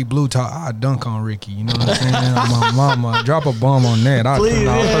 including Ricky Blue, I dunk on Ricky. You know what I'm saying? My mama, drop a bomb on that.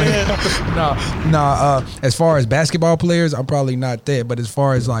 No. As far as basketball players, I'm probably not that. But as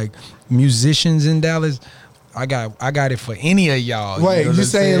far as, like, musicians in Dallas, I got it for any of y'all. Wait, you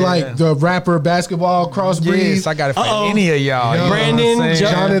saying like the rapper basketball crossbreed? Yes, I got it for any of y'all. Yo, Brandon,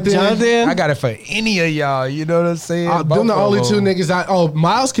 Jonathan. I got it for any of y'all. You know what I'm saying? Them the only two niggas.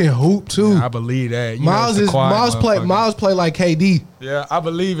 Miles can hoop too. Yeah, I believe that. Miles play like KD. Yeah, I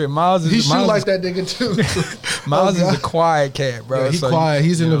believe it. Miles shoot like that nigga too. Miles is a quiet cat, bro. Yeah, he's quiet.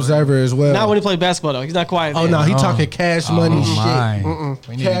 He's an observer as well. Not when he plays basketball though. He's not quiet. Oh no, he talking cash money shit.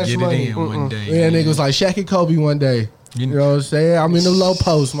 We need Cash to get money. it in one day. Yeah, nigga was like Shaq and Kobe one day. You know what I'm saying? I'm in the low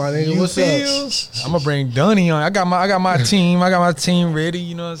post, my nigga. What's up? I'm gonna bring Dunny on. I got my team. I got my team ready.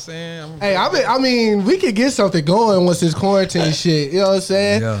 You know what I'm saying? I mean, we could get something going once this quarantine shit. You know what I'm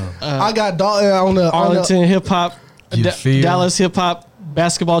saying? Yeah. I got Dalton on the Arlington hip hop, feel? Dallas hip hop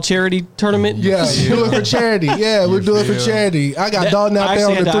basketball charity tournament. Yeah, do it for charity. Yeah, we'll do it for charity. I got Dalton out there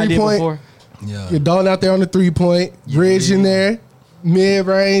on the 3-point. Yeah. You're Dalton out there on the 3-point. Bridge in there.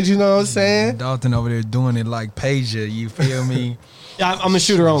 Mid-range, you know what I'm saying? Dalton over there doing it like Peja, you feel me? Yeah, I'm a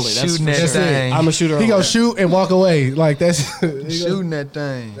shooter only. Shooting that thing. I'm a shooter only. He gonna shoot and walk away. Like that's shooting that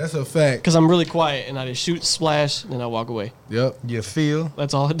thing. That's a fact. Because I'm really quiet and I just shoot, splash, and then I walk away. Yep. You feel?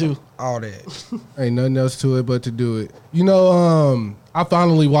 That's all I do. All that. Ain't nothing else to it but to do it. You know, I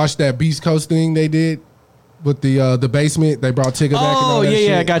finally watched that Beast Coast thing they did with the basement. They brought Tigger back and all that shit.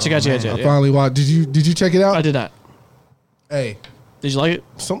 Yeah, got you. I finally watched. Did you check it out? I did not. Hey. Did you like it?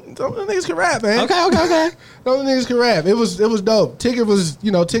 Some of the niggas can rap, man. Okay. Some of the niggas can rap. It was dope. Tigger was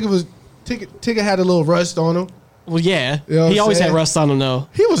Tigger had a little rust on him. Well, yeah. You know what He I'm always had saying? rust on him, though.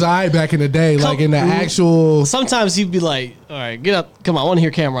 He was all right back in the day, like in the actual. Sometimes he'd be like, all right, get up. Come on, I want to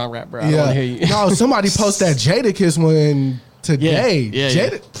hear Cameron rap, bro. I don't want to hear you. No, somebody posted that Jadakiss one today.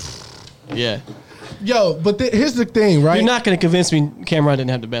 Yeah. Yeah. Yo, but here's the thing, right? You're not going to convince me Cameron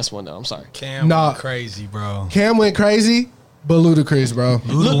didn't have the best one, though. I'm sorry. Cam Nah. went crazy, bro. Cam went crazy, but Ludacris, bro.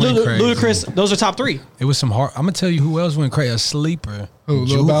 Luda went crazy. Ludacris, those are top 3. It was some hard. I'm gonna tell you who else went crazy. A sleeper. Who,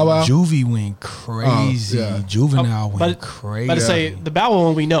 Lil Bow Wow? Juvie went crazy. Oh, yeah. Juvenile went crazy. But to say the Bow Wow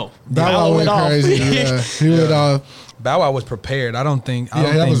one we know. Bow Wow went off. crazy. Yeah, he went off. Bow Wow was prepared. I don't think.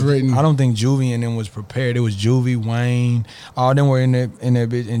 That was written. I don't think Juvie and them was prepared. It was Juvie, Wayne. All them were in that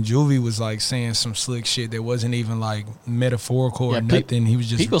bitch. And Juvie was like saying some slick shit that wasn't even like metaphorical or nothing. He was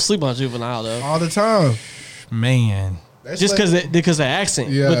just People sleep on Juvenile though. All the time. man. That's Just like- because of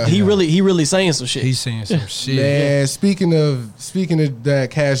accent. Yeah. But he really saying some shit. He's saying some shit. Man, speaking of that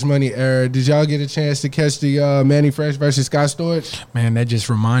Cash Money era, did y'all get a chance to catch the Manny Fresh versus Scott Storch? Man, that just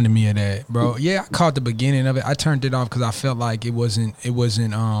reminded me of that, bro. Yeah, I caught the beginning of it. I turned it off because I felt like it wasn't.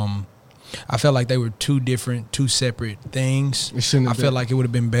 I felt like they were two separate things. It shouldn't I have felt been. like it would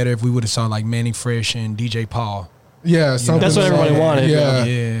have been better if we would have saw like Manny Fresh and DJ Paul. Yeah, something That's what everybody like- wanted, Yeah.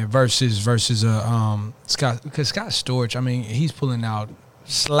 Yeah, versus Scott, because Scott Storch, I mean, he's pulling out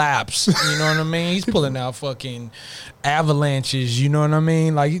slaps, you know what I mean? He's pulling out fucking avalanches, you know what I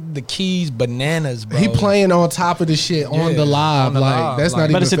mean? Like the keys, bananas, bro. He playing on top of the shit on the live. on the like live, that's like- not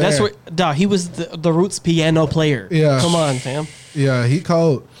even But I said fair. that's what dog, he was the Roots piano player. Yeah. Come on, fam. Yeah, he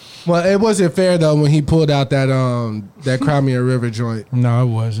cold. Well, it wasn't fair though when he pulled out that Cry Me a River joint, No, it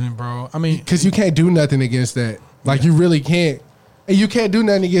wasn't, bro. I mean, because you can't do nothing against that. Like you really can't, and you can't do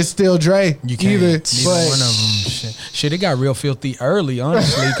nothing against Still Dre you can't. either. Neither But one of them. Shit, it got real filthy early,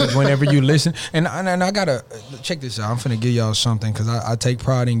 honestly. Because whenever you listen, and I gotta check this out. I'm finna give y'all something because I take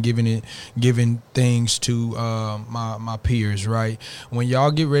pride in giving things to my peers. Right, when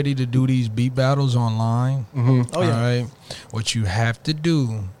y'all get ready to do these beat battles online, Oh, yeah. all right, what you have to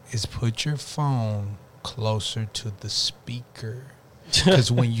do is put your phone closer to the speaker.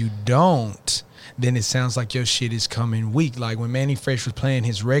 Because when you don't, then it sounds like your shit is coming weak. Like when Manny Fresh was playing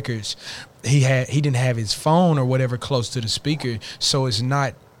his records, he didn't have his phone or whatever close to the speaker, so it's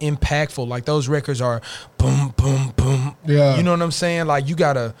not impactful. Like those records are boom, boom, boom. Yeah. You know what I'm saying? Like you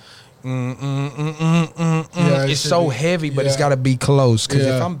gotta. Yeah, it It's should so be- heavy, but it's yeah. got to be close. Because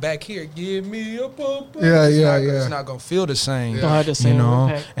if Yeah. I'm back here, give me a boom, boom. Yeah, it's yeah, not, yeah. It's not gonna feel the same. Don't have the You same know,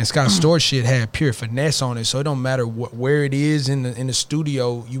 impact. and Scott Storch shit had pure finesse on it, so it don't matter where it is in the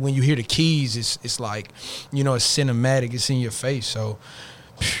studio. When you hear the keys, it's like, you know, it's cinematic. It's in your face. So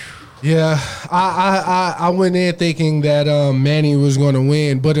yeah, I went in thinking that Manny was going to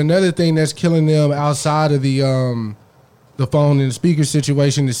win. But another thing that's killing them outside of the phone and the speaker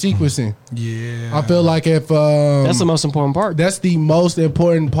situation is sequencing. yeah, I feel like if That's the most important part. that's the most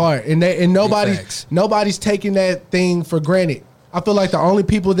important part, and facts. nobody's taking that thing for granted. I feel like the only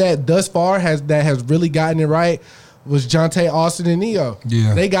people that thus far has really gotten it right was Jonte, Austin, and Neo.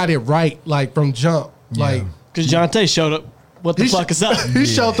 Yeah. They got it right like from jump. Yeah. Like Because John Tay showed up. What the fuck is up? he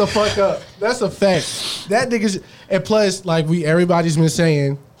showed the fuck up. That's a fact. That nigga's, and plus like everybody's been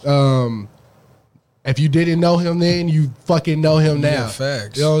saying, if you didn't know him then, you fucking know him now. Yeah,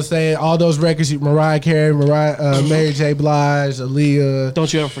 facts. You know what I'm saying? All those records, Mariah Carey, Mary J. Blige, Aaliyah.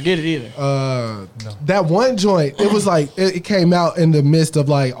 Don't you ever forget it either. That one joint, it was like it came out in the midst of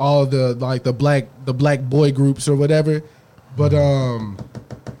like all the like the black boy groups or whatever. But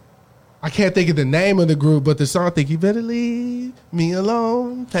I can't think of the name of the group, but the song, I think you better leave me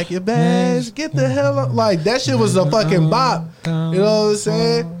alone, pack your bags, get the hell out. Like that shit was a fucking bop. You know what I'm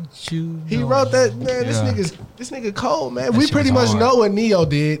saying? He wrote that, man. This nigga cold, man. We shit pretty was much hard. know what Neo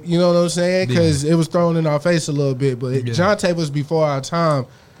did. You know what I'm saying? Because it was thrown in our face a little bit. But Yeah. Jonte was before our time,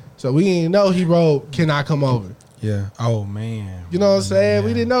 so we didn't know he wrote "Can I Come Over." Yeah. Oh man. You know what I'm saying?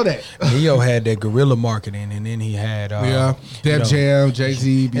 We didn't know that. Neo had that guerrilla marketing, and then he had Def you know, Jam,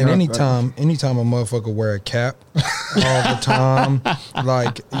 Jay-Z. And anytime a motherfucker wear a cap all the time,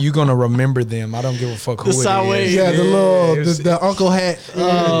 like you gonna remember them. I don't give a fuck who The it sideways. is. Yeah, the little it's- the uncle hat.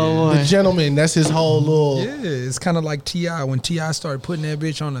 Oh, the boy. gentleman. That's his whole little. Yeah, it's kind of like T.I. When T.I. started putting that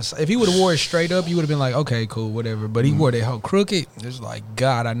bitch on the side. If he would have wore it straight up, you would have been like, okay, cool, whatever. But he wore that whole crooked. It's like,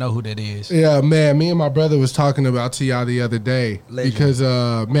 God, I know who that is. Yeah, man. Me and my brother was talking about T.I. the other day Legend. because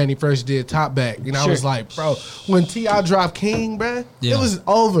Manny Fresh did Top Back, and I Sure. was like, bro, when T.I. dropped King, bruh, Yeah. it was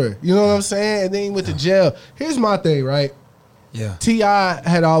over. You know what I'm saying? And then he went to jail. Here's my thing, right? Yeah. T.I.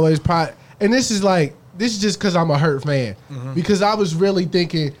 had always and this is just because I'm a Hurt fan. Mm-hmm. Because I was really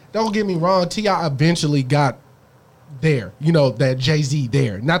thinking, don't get me wrong, T.I. eventually got there. You know, that Jay-Z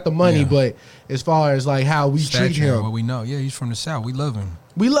there. Not the money, but as far as like how we treat him. What we know. Yeah, he's from the South. We love him.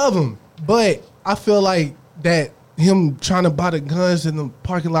 We love him. But I feel like that him trying to buy the guns in the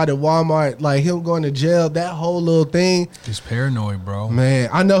parking lot at Walmart, like him going to jail, that whole little thing. He's paranoid, bro. Man,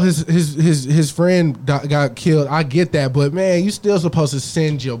 I know his friend got killed. I get that, but man, you still supposed to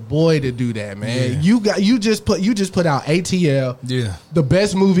send your boy to do that, man. Yeah. You just put out ATL, Yeah. the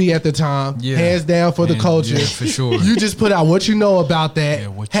best movie at the time, hands down for the culture. Yeah, for sure. You just put out what you know about that.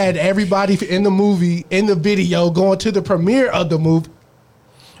 Yeah, had everybody in the movie, in the video, going to the premiere of the movie.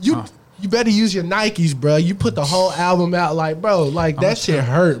 You better use your Nikes, bro. You put the whole album out, like, bro, like that shit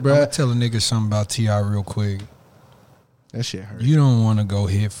hurt, bro. I'm gonna tell a nigga something about T.I. real quick. That shit hurt. You don't want to go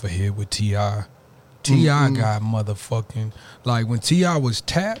hit for hit with T.I. T.I. got motherfucking, like when T.I. was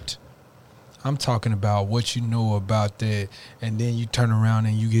tapped, I'm talking about what you know about that, and then you turn around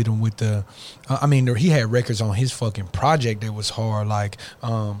and you get him with the, he had records on his fucking project that was hard, like,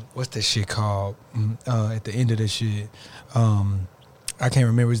 what's that shit called, at the end of the shit, I can't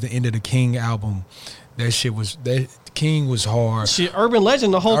remember. It's the end of the King album. That King was hard. Shit, Urban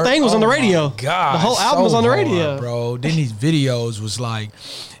Legend. The whole thing was on the radio. God, the whole album was on the radio, hard, bro. Then these videos was like,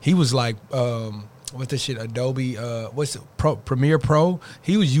 he was like, what's that shit? Adobe, Premiere Pro.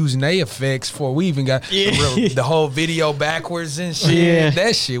 He was using their effects before we even got the whole video backwards and shit. Yeah.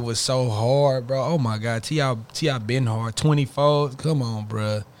 That shit was so hard, bro. Oh my God, T.I. been hard. 24. Come on,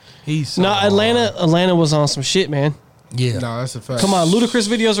 bro. He's so hard. Atlanta was on some shit, man. Yeah. No, that's a fact. Come on, Ludacris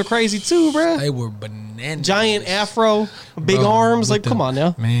videos are crazy too, bro. They were bananas. Giant afro, big Bro, arms. Like, with come on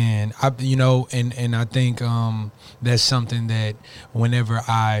now. Man, and I think that's something that whenever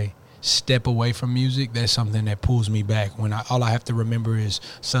I step away from music, that's something that pulls me back. All I have to remember is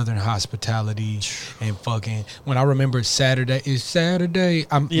Southern hospitality and fucking. When I remember Saturday is Saturday,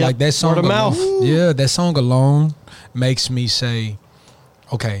 I'm like that song. Word of mouth. Yeah, that song alone makes me say,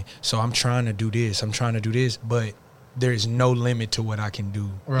 okay, so I'm trying to do this, but there is no limit to what I can do.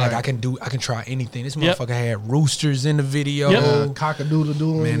 Right. Like I can try anything. This motherfucker had roosters in the video.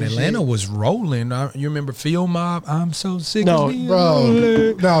 Cock-a-doodle-doo. Man, Atlanta was rolling. You remember Phil Mob? I'm so sick No, of being Bro,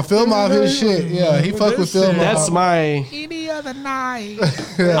 lonely. no, Phil Mob his shit. Yeah, he fuck with Phil Mob. That's my. Any other night.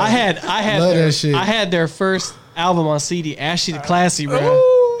 I had Love that shit. I had their first album on CD, Ashy the Classy, bro.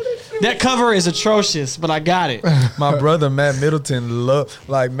 That cover is atrocious, but I got it. My brother Matt Middleton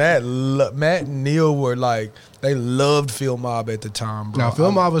Matt and Neil were like, they loved Phil Mob at the time, bro. Now,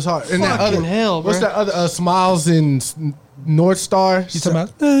 Phil Mob was hard. And that Fucking other, hell, what's bro. that other Smiles and North Star? You talking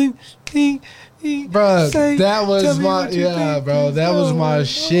about? Bro, that was my that was my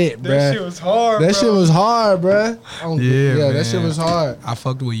shit, bro. That shit was hard. That shit was hard, bro. Yeah, that man. shit was hard. I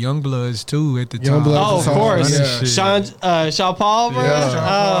fucked with Youngbloods too at the Youngbloods time. Oh, of song, course. yeah. Sean Paul, bro.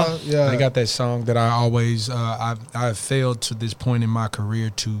 Yeah. They got that song that I always I've failed to this point in my career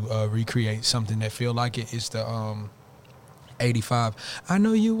to recreate something that feel like it. It's the 85. I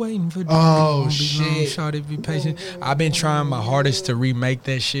know you waiting for. Oh, shit. Shawty, be patient. I've been trying my hardest to remake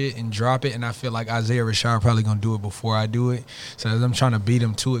that shit and drop it, and I feel like Isaiah Rashad probably gonna do it before I do it. So I'm trying to beat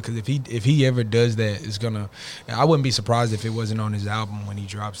him to it, because if he ever does that, it's gonna. I wouldn't be surprised if it wasn't on his album when he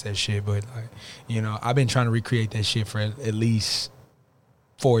drops that shit. But I've been trying to recreate that shit for at least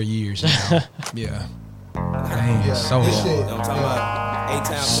 4 years now. Yeah. Dang, so This hard.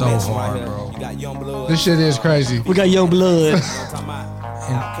 shit, So hard, bro. this shit is crazy. We got Young Blood. And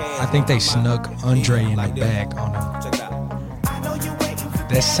I think they snuck Andre in the back on him.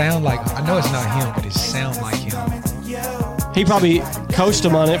 That sound like, I know it's not him, but it sounds like him. He probably coached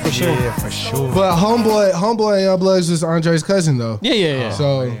him on it for sure. Yeah, for sure. But homeboy and Youngbloods is Andre's cousin though. Yeah.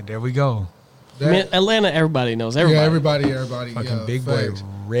 So Man, there we go. I mean, Atlanta, everybody knows. Everybody. yeah, everybody. Fucking yeah, Big Boy facts.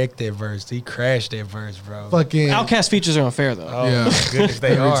 wrecked that verse. He crashed that verse, bro. Fucking Outcast features are unfair though. Oh, Yeah. my goodness,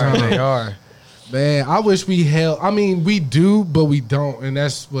 they Every are. time. They are. Man, I wish we held. I mean, we do, but we don't, and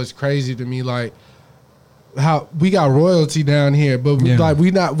that's what's crazy to me. Like how we got royalty down here, but Yeah. like we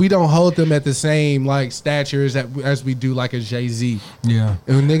don't hold them at the same like stature as we do like a Jay-Z. Yeah.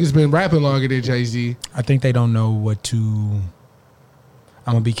 And niggas been rapping longer than Jay-Z. I think they don't know what to.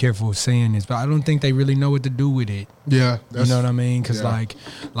 I'm gonna be careful of saying this, but I don't think they really know what to do with it. Yeah, You know what I mean? Because yeah.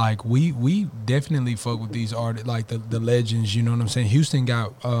 like we definitely fuck with these artists, like the legends. You know what I'm saying? Houston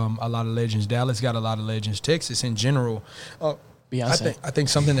got a lot of legends. Dallas got a lot of legends. Texas in general. Beyonce. I think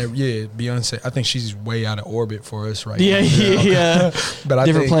something that Beyonce. I think she's way out of orbit for us right Yeah, now. yeah. But I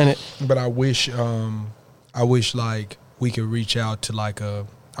Different think, planet. But I wish like we could reach out to like a.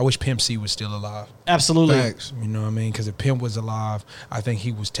 I wish Pimp C was still alive. Absolutely. Facts. You know what I mean? Because if Pimp was alive, I think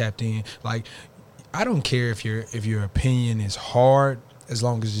he was tapped in. Like, I don't care if your opinion is hard as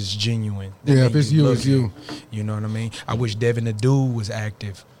long as it's genuine. Yeah, if it's you, it's looking. you. You know what I mean? I wish Devin the Dude was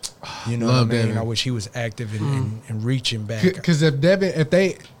active. You know Love what I mean? Devin. I wish he was active and reaching back. Because if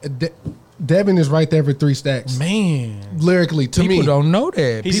Devin is right there for 3 stacks. Man, Lyrically, to people me. don't know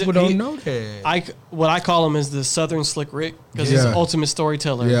that. He's- People don't he- know that. What I call him is the Southern Slick Rick because he's Yeah. an ultimate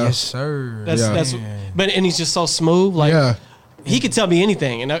storyteller. Yeah. Yes, sir. That's Man. but and he's just so smooth. Like Yeah. he could tell me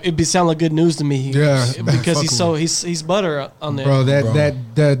anything, and it'd be sound like good news to me. Yeah. because Fuck he's so he's butter on there. Bro, Bro.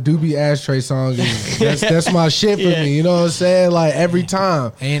 that Doobie Ashtray song is that's my shit for Yeah. me. You know what I'm saying? Like every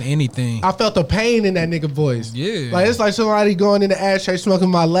time. And anything. I felt the pain in that nigga voice. Yeah. Like it's like somebody going in the ashtray smoking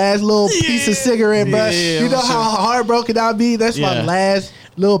my last little piece of cigarette, bro. Yeah, You know for how heartbroken I'd be? That's my Yeah. last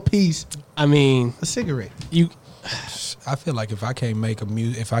little piece. I mean, A cigarette. I feel like if I can't make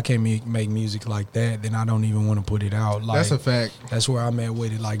make music like that, then I don't even want to put it out. Like That's a fact. That's where I'm at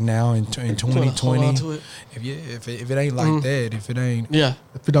with it. Like now in hold on 2020, to it. if it ain't like that, if it ain't, Yeah.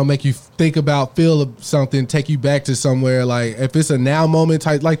 If it don't make you think about, feel something, take you back to somewhere, like if it's a now moment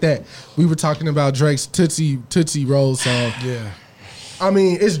type like that. We were talking about Drake's Tootsie Roll song. yeah, I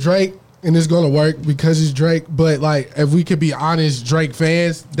mean, it's Drake and it's gonna work because it's Drake. But like, if we could be honest, Drake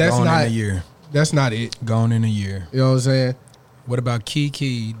fans, that's gone not in a year, that's not it. gone in a year. You know what I'm saying? What about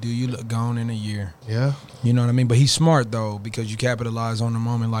Kiki? Do you look gone in a year? Yeah. You know what I mean? But he's smart though because you capitalize on the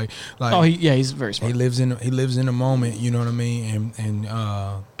moment. Like Oh, he's very he smart. lives in the moment. You know what I mean? And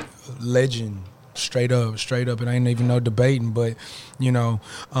legend. Straight up. It ain't even no debating, but you know,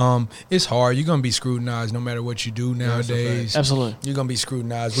 it's hard. You're gonna be scrutinized no matter what you do nowadays. Absolutely. You're gonna be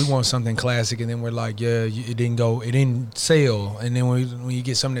scrutinized. We want something classic, and then we're like, yeah, it didn't sell. And then when you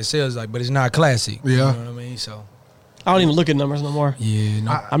get something that sells, like, but it's not classic. You know Yeah. what I mean? So I don't even look at numbers no more. yeah,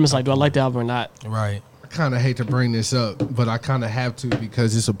 no, I'm just like, do I like the album or not? right. I kind of hate to bring this up, but I kind of have to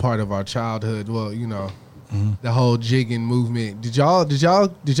because it's a part of our childhood. Well, you know, the whole jigging movement. Did y'all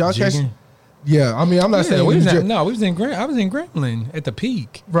catch? Jigging? Yeah, I mean, I'm not saying we we was was at, no, we was in I was in Gremlin at the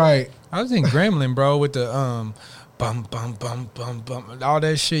peak. right. I was in Gremlin, bro, with the bum bum bum bum bum all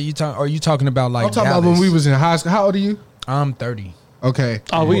that shit. Are you talking about like I'm talking about when we was in high school. How old are you? I'm 30. Okay.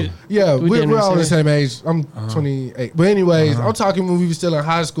 Oh, Yeah, We we're damn near all the same same age. I'm 28. But anyways, I'm talking when we were still in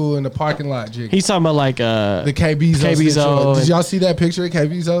high school in the parking lot jigging. He's talking about like The KBzo. KBzo Did y'all see that picture of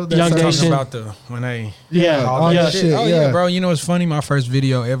KBzo? That Young song? Nation. Talking about the when they yeah, all yeah. that shit. Oh yeah. yeah, bro. You know what's funny? My first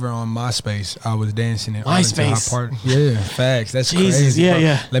video ever on MySpace, I was dancing in Arlington High MySpace. Park. Yeah, facts. That's Jesus, crazy. yeah, bro.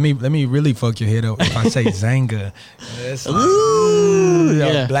 yeah. Let me really fuck your head up if I say Zanga. That's like,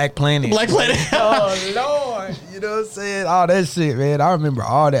 yeah. Black Planet. Black Planet. Oh Lord, you know what I'm saying? All that shit, man. I remember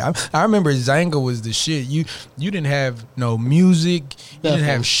all that. I remember Zanga was the shit. You didn't have no music. You didn't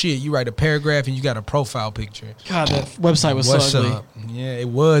have shit. You write a paragraph and you got a profile picture. God, that website was What's so ugly. up? Yeah, it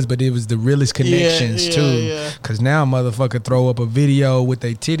was, but it was the realest connections yeah, too. yeah. Cause now motherfucker throw up a video with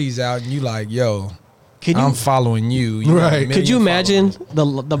their titties out and you like, yo, Can you I'm following you. You got a Right. could you million imagine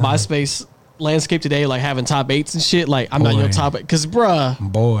followers. the MySpace landscape today, like having top 8s and shit? Like I'm not your Boy. top 8 because bruh,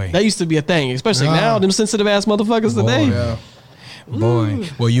 Boy, that used to be a thing, especially Nah. now. Them sensitive ass motherfuckers Boy. today. Yeah. boy.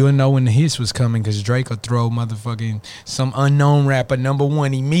 Well, you'll know when the hits was coming because Drake will throw motherfucking some unknown rapper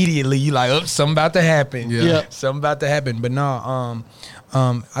 #1 immediately. You like, oh, something about to happen. Yeah. Yeah. Something about to happen. But no,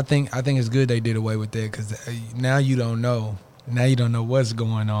 I think it's good they did away with that because now you don't know. Now you don't know what's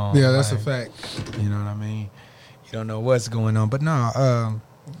going on. Yeah, that's a Like, fact. You know what I mean? You don't know what's going on. But no,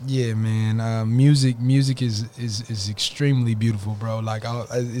 yeah, man. Music is extremely beautiful, bro. Like,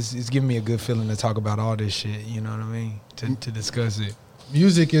 it's giving me a good feeling to talk about all this shit. You know what I mean? To discuss it.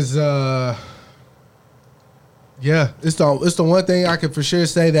 Music is yeah, it's the one thing I can for sure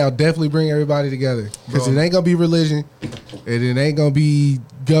say that'll definitely bring everybody together. Because it Bro. ain't gonna be religion, and it ain't gonna be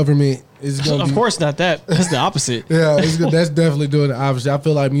government. It's gonna Of be, course not that. That's the opposite. Yeah, that's definitely doing the opposite. I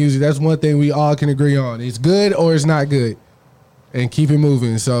feel like music, that's one thing we all can agree on. It's good or it's not good. And keep it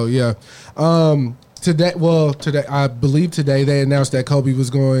moving. So yeah. Today I believe today they announced that Kobe was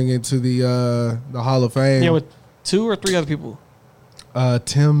going into the Hall of Fame. Yeah, with 2 or 3 other people.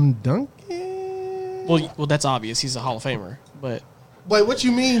 Tim Duncan? Well, that's obvious. He's a Hall of Famer. But Wait, what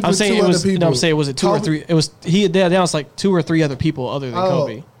you mean? I'm with saying two it was. other people? No, I'm saying was it 2 or Kobe- 3? It was he announced like 2 or 3 other people other than Oh.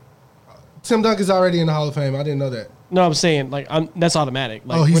 Kobe. Tim Duncan's already in the Hall of Fame. I didn't know that. No, I'm saying like that's automatic.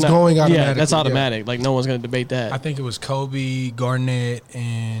 Like, Oh, he's we're not- going Yeah, automatically, that's yeah. automatic. Like no one's gonna debate that. I think it was Kobe, Garnett,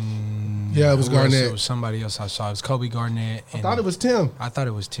 and Yeah, it was who else? Garnett. It was somebody else I saw. It was Kobe, Garnett. I And thought it was Tim. I thought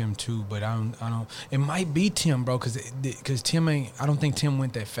it was Tim too, but I don't. It might be Tim, bro, because Tim ain't. I don't think Tim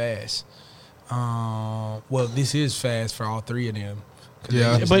went that fast. Well, this is fast for all 3 of them. 'Cause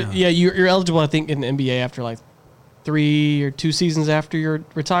Yeah. they just But now- yeah, you're eligible. I think in the NBA after like 3 or 2 seasons after you're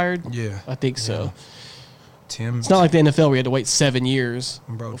retired. yeah. I think so. Tim. It's not like the NFL where you had to wait 7 years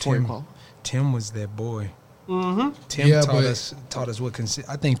Bro, before you qualify. Tim was that boy. Mm-hmm. Tim Yeah, taught us what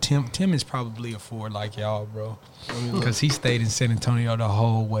I think Tim is probably a forward like y'all, bro, because he stayed in San Antonio the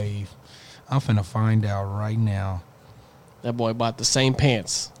whole wave. I'm finna find out right now. That boy bought the same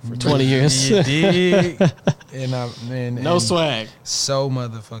pants for 20 years. You dig? And No swag. So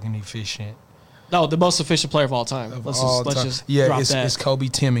motherfucking efficient. No, the most efficient player of all time. Of Let's all just time. drop that. It's Kobe,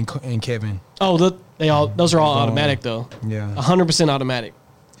 Tim, and Kevin. Oh, those are all automatic though. Yeah, 100% automatic.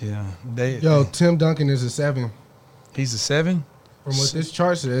 yeah. Tim Duncan is a 7. He's a 7. From what this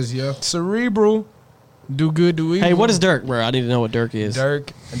chart says, yeah. Cerebral. Do good, do evil. Hey, what is Dirk, bro? I need to know what Dirk is.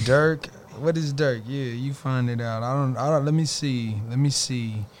 Dirk. What is Dirk? Yeah, you find it out. I don't. Let me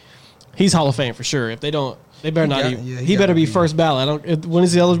see. He's Hall of Fame for sure. If they don't, they better not even. he He better gotta be be. first ballot. When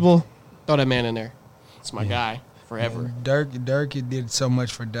is he eligible? Throw that man in there. It's my guy forever. Dirk did so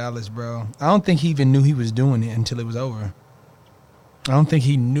much for Dallas, bro. I don't think he even knew he was doing it until it was over. I don't think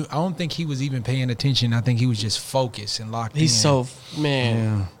he knew. I don't think he was even paying attention. I think he was just focused and locked in. He's so man.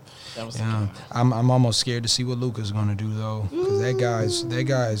 Yeah. That was Yeah, I'm almost scared to see what Luka's gonna do though, because that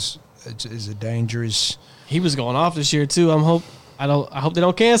guy's is a dangerous. He was going off this year too. I hope they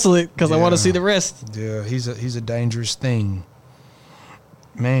don't cancel it because I want to Yeah. see the rest. Yeah, he's a dangerous thing,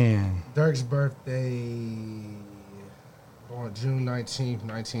 man. Dirk's birthday on June 19th,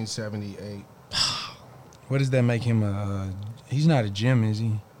 1978. What does that make him a? He's not a Gem, is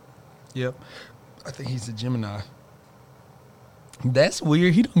he? Yep, I think he's a Gemini. That's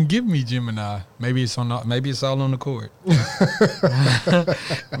weird. He don't give me Gemini. Maybe it's all on the court.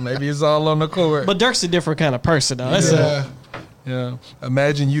 Maybe it's all on the court. But Dirk's a different kind of person though. That's Yeah.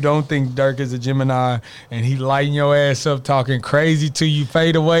 Imagine you don't think Dirk is a Gemini and he lighting your ass up talking crazy till you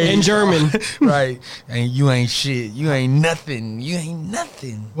fade away. in German. Right. And you ain't shit. You ain't nothing. You ain't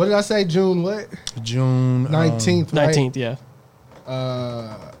nothing. What did I say? June what? June 19th, right? 19th, yeah.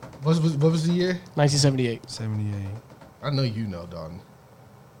 What was the year? 1978. 78. I know you know, Dalton.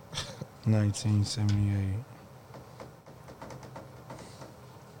 1978.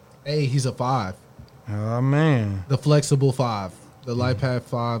 Hey, he's a 5. Oh, man. The flexible 5. The LifePath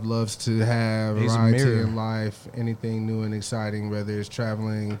 5 loves to have He's a variety mirror. in life, anything new and exciting, whether it's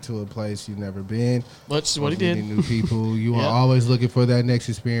traveling to a place you've never been, Which is what he meeting did. new people. You Yeah. are always looking for that next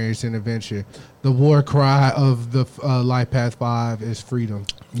experience and adventure. The war cry of the LifePath 5 is freedom.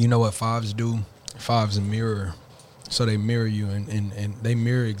 You know what fives do? Fives a mirror. So they mirror you and they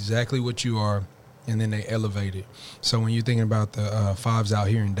mirror exactly what you are, and then they elevate it. So when you're thinking about the fives out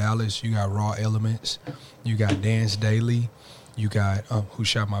here in Dallas, you got Raw Elements, you got Dance Daily, you got who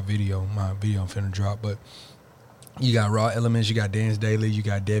shot my video I'm finna drop, but you got Raw Elements, you got Dance Daily, you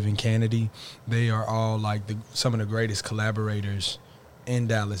got Devin Kennedy. They are all like some of the greatest collaborators in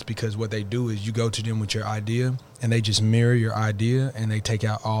Dallas, because what they do is you go to them with your idea and they just mirror your idea and they take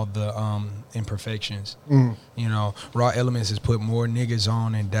out all the imperfections. You know, Raw Elements has put more niggas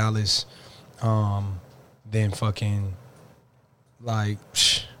on in Dallas than fucking like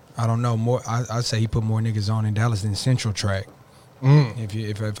I don't know, more. I'd say he put more niggas on in Dallas than Central Track.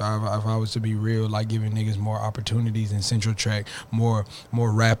 If I was to be real, like giving niggas more opportunities in Central Track, more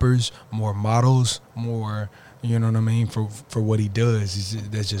rappers, more models, more, you know what I mean, for what he does.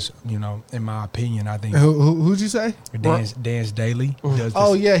 That's just, you know, in my opinion, I think Who'd you say? Dance Daily does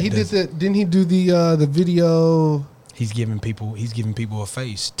Oh this- yeah, he does- did the. Didn't he do the video? He's giving people a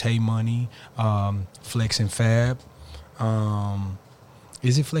face. Tay Money, Flex and Fab.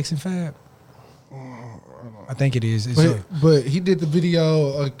 Is it Flex and Fab? I think it is. But he did the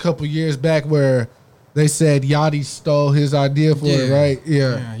video a couple years back where they said Yachty stole his idea for it, right?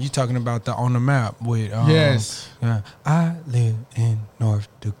 Yeah. You talking about the On the Map with Yes. I live in North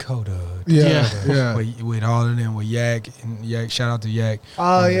Dakota. Yeah. With all of them, with Yak and Yak. Shout out to Yak.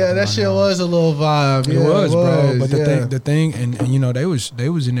 Oh yeah, that shit was a little vibe. It Yeah, was, bro. But yeah. the thing, and you know, they was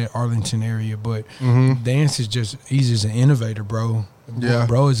in that Arlington area, but Dance is just, he's just an innovator, bro. Yeah.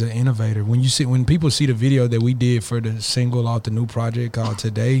 Bro is an innovator. When people see the video that we did for the single off the new project called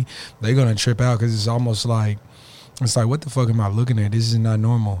Today, they're gonna trip out because it's almost like, what the fuck am I looking at? This is not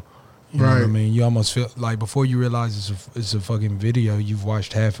normal. You know what I Right. mean? You almost feel like before you realize it's a fucking video, you've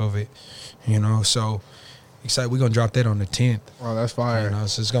watched half of it. You know, so excited. We're gonna drop that on the 10th. Oh, that's You fire. know,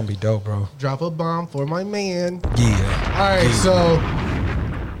 so it's gonna be dope, bro. Drop a bomb for my man. Yeah. All right, so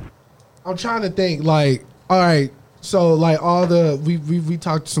I'm trying to think. Like, all right, so like all the we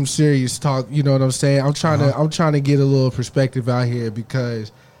talked some serious talk. You know what I'm saying? I'm trying to get a little perspective out here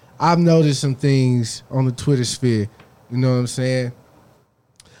because I've noticed some things on the Twitter sphere. You know what I'm saying?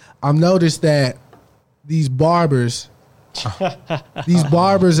 I've noticed that these barbers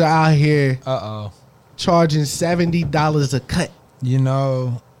are out here charging $70 a cut. You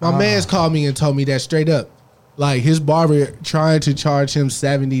know, My man's called me and told me that straight up. Like his barber trying to charge him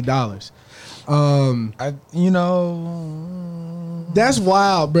 $70. That's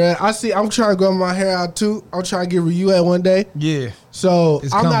wild, bruh. I'm trying to grow my hair out too. I'm trying to get you at one day. Yeah. So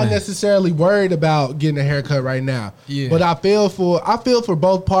It's I'm not coming. necessarily worried about getting a haircut right now. Yeah. But I feel for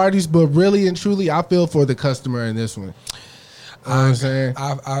both parties, but really and truly, I feel for the customer in this one. You know what I'm saying?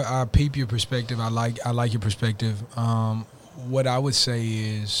 I peep your perspective. I like your perspective. What I would say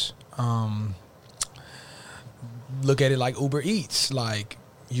is, look at it like Uber Eats. Like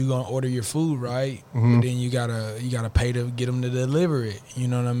you gonna order your food, right? But then you gotta pay to get them to deliver it. You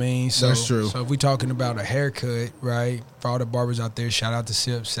know what I mean? So, That's true. So if we talking about a haircut, right? For all the barbers out there, shout out to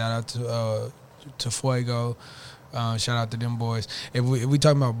Sips, shout out to Fuego. Shout out to them boys. If we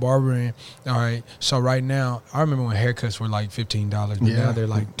talking about barbering, all right. So right now, I remember when haircuts were like $15, but now they're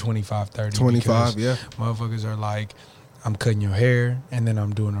like $25, $30. 25, because yeah. Motherfuckers are like, I'm cutting your hair, and then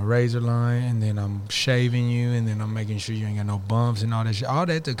I'm doing a razor line, and then I'm shaving you, and then I'm making sure you ain't got no bumps and all that shit. All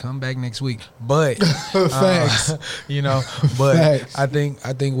that to come back next week. But Facts. But Facts. I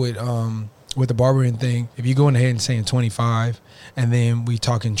think with the barbering thing, if you going ahead and saying 25, and then we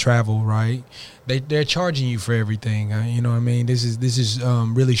talking travel, right? They're charging you for everything. You know what I mean? This is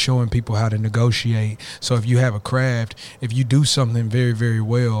really showing people how to negotiate. So if you have a craft, if you do something very, very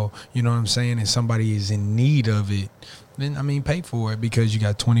well, you know what I'm saying, and somebody is in need of it, then I mean pay for it, because you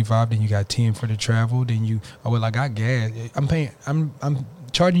got 25, then you got 10 for the travel, then I got gas. I'm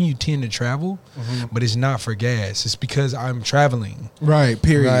charging you 10 to travel, but it's not for gas. It's because I'm traveling. Right,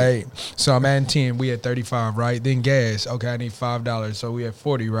 period. Right. So I'm adding 10. We at 35, right? Then gas. Okay, I need $5. So we at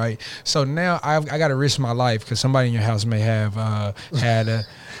 40, right? So now I got to risk my life, because somebody in your house may have had a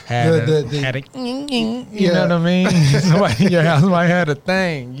you know what I mean? Somebody in your house might have a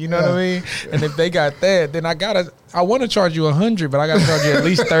thing. You know what I mean? And if they got that, then I want to charge you $100, but I got to charge you at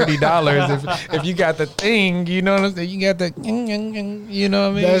least $30 if you got the thing. You know what I'm saying? You got the, you know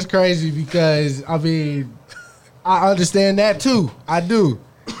what I mean? That's crazy, because I mean, I understand that too. I do.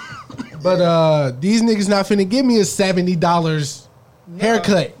 But these niggas not finna give me a $70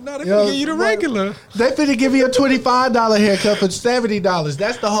 haircut. No, they finna give you the regular. They finna give me a $25 haircut for $70.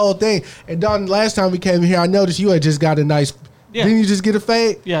 That's the whole thing. And Don, last time we came here, I noticed you had just got a nice. Yeah. Didn't you just get a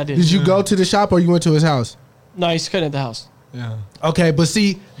fade? Yeah, I did. Did you go to the shop or you went to his house? No, he's cutting at the house. Yeah. Okay, but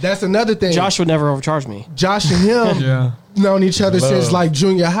see, that's another thing. Josh would never overcharge me. Josh and him Yeah. known each other since Love. like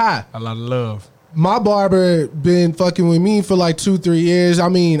junior high. A lot of love. My barber been fucking with me for like 2-3 years. I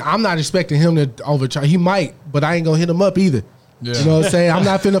mean, I'm not expecting him to overcharge. He might, but I ain't gonna hit him up either. Yeah. You know what I'm saying? I'm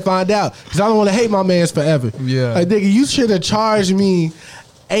not finna find out, because I don't want to hate my mans forever. Yeah. Like, nigga, you should have charged me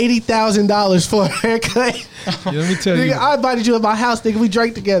 $80,000 for a haircut. Yeah, let me tell you. Nigga, I invited you at my house, nigga. We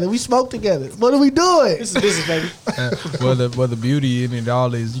drank together. We smoked together. What are we doing? This is business, baby. Well, the beauty in it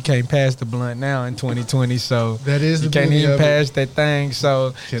all is you can't pass the blunt now in 2020. So That is you the can't beauty even of it. pass that thing.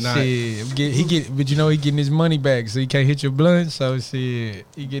 So Cannot. shit, but you know he getting his money back, so he can't hit your blunt. So shit,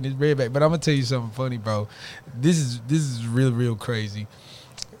 he getting his bread back. But I'm gonna tell you something funny, bro. This is real crazy.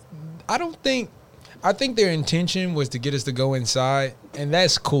 I think their intention was to get us to go inside, and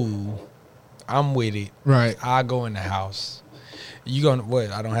that's cool. I'm with it. Right. I go in the house. You gonna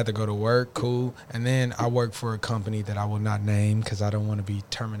what? I don't have to go to work. Cool. And then I work for a company that I will not name because I don't want to be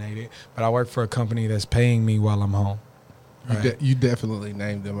terminated. But I work for a company that's paying me while I'm home. Right. You definitely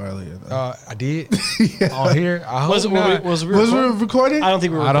named them earlier, though. I did. On here. I hope Was it not. was we Was we recording? recording? I don't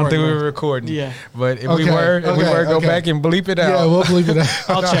think we were. I don't think we recording, were recording. Yeah. But if Okay, we were, go okay. back and bleep it out. Yeah, we'll believe it out.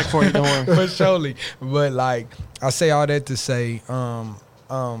 I'll check for you. Don't worry. For surely. But like, I say all that to say,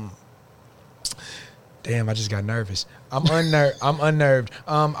 damn, I just got nervous. I'm unnerved.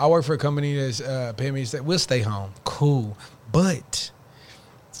 I work for a company that's paying me. We'll stay home. Cool. But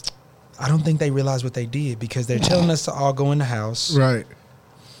I don't think they realize what they did, because they're telling us to all go in the house. Right.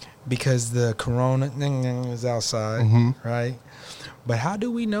 Because the corona is outside, right? But how do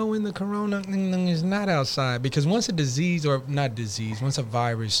we know when the corona is not outside? Because once a disease, or not disease, once a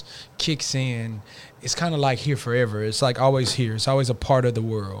virus kicks in, it's kind of like here forever. It's like always here. It's always a part of the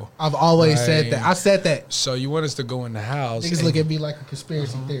world. I've always said Right. that. I said that. So you want us to go in the house. Niggas and- look at me like a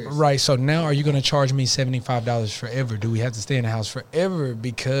conspiracy theorist. Right. So now are you going to charge me $75 forever? Do we have to stay in the house forever?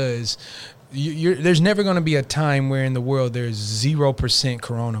 Because there's never going to be a time where in the world there's 0%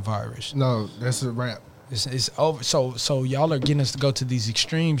 coronavirus. No, that's a wrap. It's over. So y'all are getting us to go to these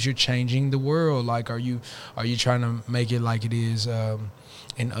extremes. You're changing the world. Like, are you trying to make it like it is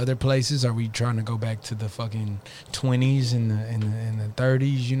in other places? Are we trying to go back to the fucking 20s and the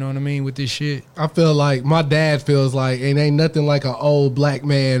 30s? You know what I mean with this shit? I feel like my dad feels like it ain't nothing like an old black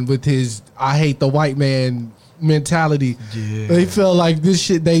man with his I hate the white man mentality. Yeah. They feel like this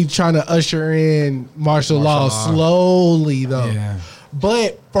shit they trying to usher in martial law slowly though. Yeah.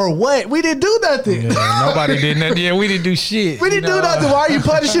 But for what? We didn't do nothing. Yeah, nobody did nothing. Yeah, we didn't do shit. We didn't do nothing. Why are you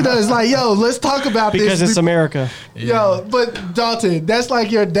punishing us? Like, yo, let's talk about this. Because it's America. Yo, but Dalton, that's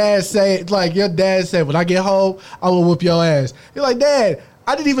like your dad said. Like your dad said, when I get home, I will whoop your ass. You're like, Dad,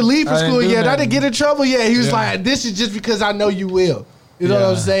 I didn't even leave for school yet. I didn't get in trouble yet. He was like, this is just because I know you will. You know what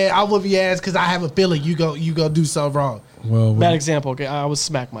I'm saying? I whoop your ass because I have a feeling you go do something wrong. Well, Bad example. Okay, I would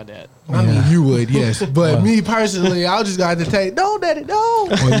smack my dad. I mean, you would, yes, but me personally, I just got to take no, Daddy, no.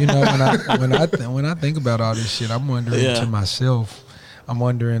 Well, you know, when I think about all this shit, I'm wondering to myself. I'm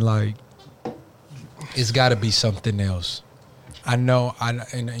wondering like, it's got to be something else. I know,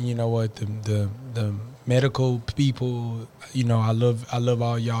 and you know what, the medical people, you know, I love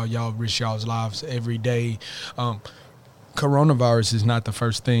all y'all. Y'all risk y'all's lives every day. Coronavirus is not the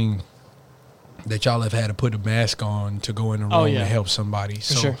first thing that y'all have had to put a mask on to go in a room to help somebody.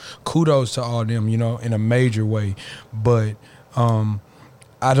 So kudos to all them, you know, in a major way. But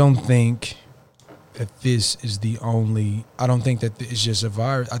I don't think that this is the only, I don't think that it's just a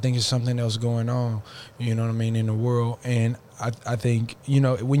virus. I think it's something else going on, you know what I mean, in the world. And I think, you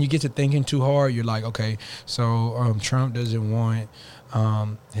know, when you get to thinking too hard, you're like, okay, so Trump doesn't want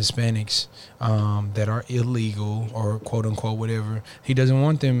Hispanics that are illegal or quote unquote whatever. He doesn't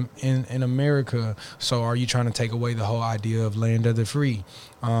want them in America. So are you trying to take away the whole idea of land of the free?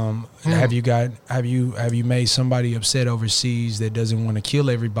 Have you made somebody upset overseas that doesn't want to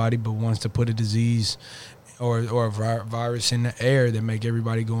kill everybody but wants to put a disease or a virus in the air that make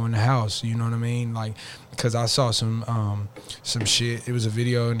everybody go in the house? You know what I mean? Like, because I saw some shit. It was a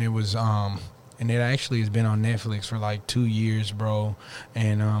video and it was and it actually has been on Netflix for like 2 years, bro.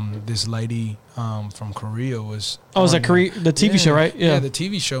 And this lady from Korea was... Oh, is that Korea? The TV show, right? Yeah, the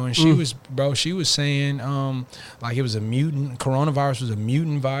TV show. And she was saying like it was a mutant, coronavirus was a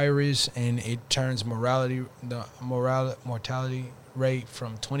mutant virus, and it turns mortality rate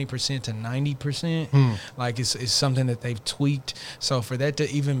from 20% to 90%. Like it's something that they've tweaked. So for that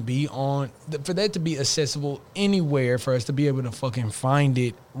to even be for that to be accessible anywhere, for us to be able to fucking find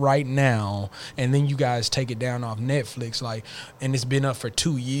it right now, and then you guys take it down off Netflix, like, and it's been up for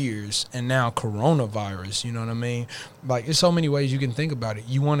 2 years, and now coronavirus, you know what I mean? Like, there's so many ways you can think about it.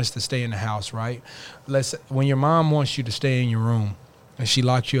 You want us to stay in the house, right? When your mom wants you to stay in your room, and she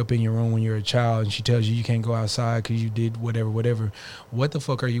locks you up in your room when you're a child, and she tells you can't go outside because you did whatever. What the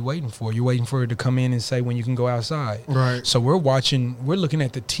fuck are you waiting for? You're waiting for her to come in and say when you can go outside. Right. So we're looking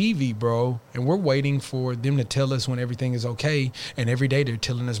at the TV, bro, and we're waiting for them to tell us when everything is okay. And every day they're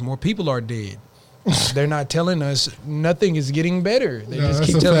telling us more people are dead. They're not telling us nothing is getting better. They just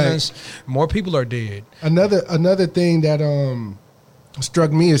keep telling us more people are dead. Another thing that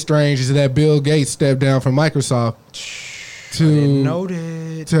struck me as strange is that Bill Gates stepped down from Microsoft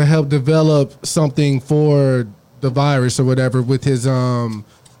to help develop something for the virus or whatever with his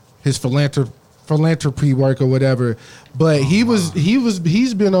philanthropy work or whatever. But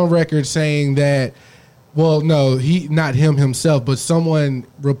he's been on record saying that, well, no, not him himself, but someone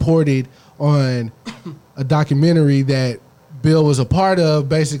reported on a documentary that Bill was a part of,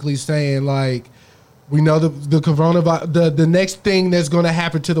 basically saying like, we know the coronavirus, the next thing that's going to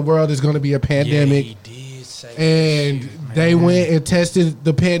happen to the world is going to be a pandemic. Yeah, he did say and that shit, they went and tested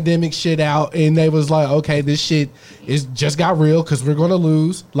the pandemic shit out, and they was like, okay, this shit is just got real because we're going to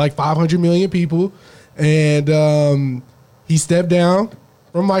lose like 500 million people. And he stepped down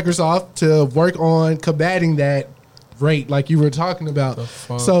from Microsoft to work on combating that rate like you were talking about.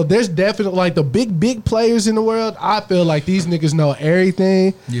 So there's definitely like the big players in the world. I feel like these niggas know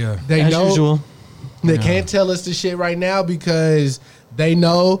everything. Yeah. They As know. usual. They can't tell us the shit right now because they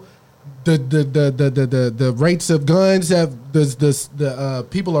know the rates of guns have the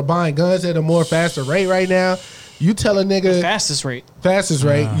people are buying guns at a more faster rate right now. You tell a nigga The fastest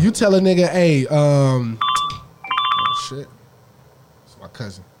rate. You tell a nigga, hey, oh shit, it's my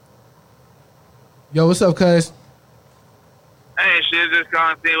cousin. Yo, what's up, cuz? Hey, shit, just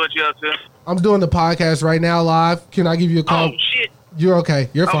calling to see what you up to. I'm doing the podcast right now live. Can I give you a call? Oh, shit. You're okay.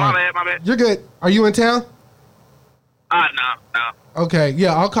 You're fine. My bad. You're good. Are you in town? No. Okay.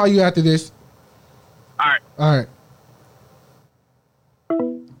 Yeah, I'll call you after this. All right.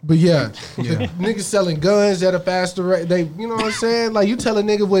 But yeah. The niggas selling guns at a faster rate. You know what I'm saying? Like, you tell a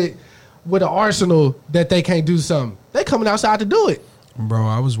nigga with with an arsenal that they can't do something. They coming outside to do it. Bro,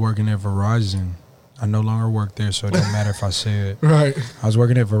 I was working at Verizon. I no longer work there, so it don't matter if I say it. Right. I was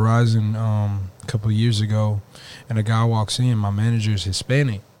working at Verizon a couple of years ago, and a guy walks in. My manager is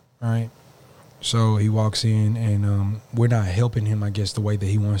Hispanic, right? So he walks in, and we're not helping him, I guess, the way that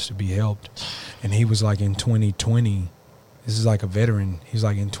he wants to be helped. And he was like, in 2020, this is like a veteran. He's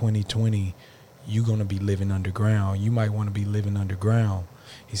like, in 2020, you're going to be living underground. You might want to be living underground.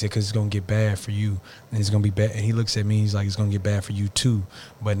 He said, because it's going to get bad for you. And it's going to be bad. And he looks at me, he's like, it's going to get bad for you too,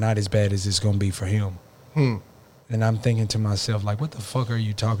 but not as bad as it's going to be for him. And I'm thinking to myself, like, what the fuck are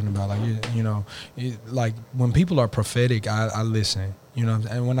you talking about? Like, like when people are prophetic, I listen. You know,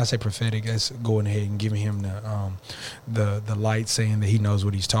 and when I say prophetic, that's going ahead and giving him the light, saying that he knows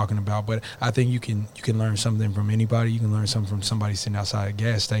what he's talking about. But I think you can learn something from anybody. You can learn something from somebody sitting outside a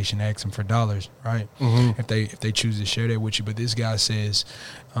gas station asking for dollars, right? If they choose to share that with you. But this guy says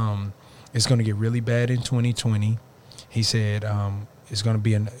it's going to get really bad in 2020. He said it's going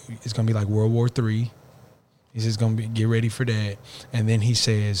to be like World War III. He says get ready for that. And then he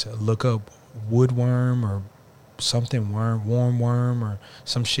says look up woodworm or something warm worm or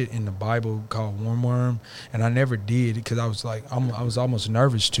some shit in the Bible called worm. And I never did because I was like I was almost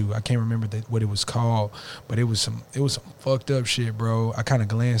nervous too. I can't remember what it was called, but it was some fucked up shit, bro. I kind of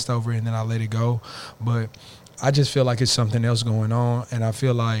glanced over it and then I let it go, but I just feel like it's something else going on. And I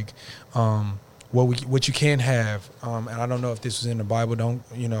feel like what you can have, and I don't know if this was in the Bible. I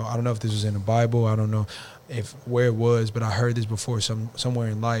don't know if this was in the Bible. I don't know if where it was, but I heard this before somewhere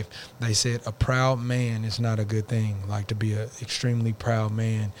in life. They said a proud man is not a good thing, like to be an extremely proud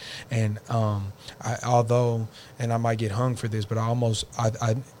man. And although I might get hung for this, but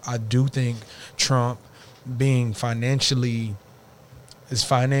I do think Trump being financially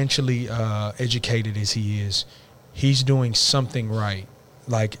educated as he is, he's doing something right.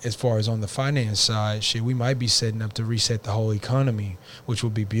 Like as far as on the finance side, shit, we might be setting up to reset the whole economy, which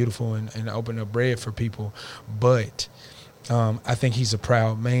would be beautiful and open up bread for people. But I think he's a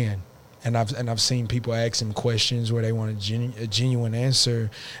proud man, and I've seen people ask him questions where they want a genuine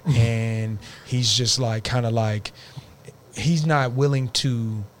answer, and he's just like kind of like he's not willing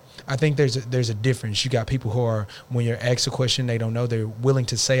to. I think there's a difference. You got people who are, when you're asked a question they don't know, they're willing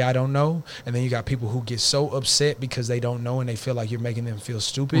to say I don't know, and then you got people who get so upset because they don't know and they feel like you're making them feel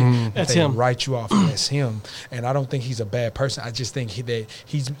stupid. That's they him. write you off. That's him. And I don't think he's a bad person. I just think that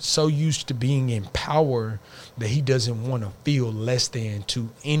he's so used to being in power that he doesn't want to feel less than to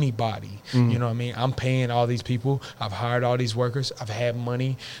anybody. You know what I mean? I'm paying all these people. I've hired all these workers. I've had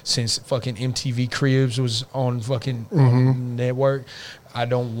money since fucking MTV Cribs was on fucking network. I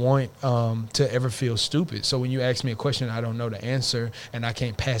don't want to ever feel stupid. So when you ask me a question I don't know the answer and I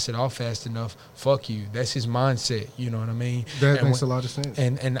can't pass it off fast enough, fuck you. That's his mindset. You know what I mean? That makes a lot of sense.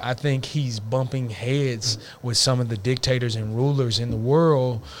 And I think he's bumping heads with some of the dictators and rulers in the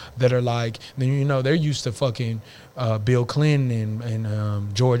world that are like, they're used to fucking Bill Clinton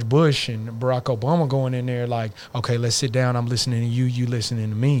and George Bush and Barack Obama going in there like, okay, let's sit down. I'm listening to you. You listening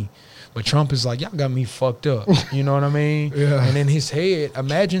to me. But Trump is like, y'all got me fucked up. You know what I mean? Yeah. And in his head,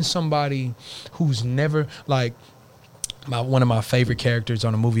 imagine somebody who's never, like, one of my favorite characters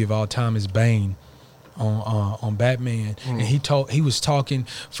on a movie of all time is Bane on Batman. And he was talking,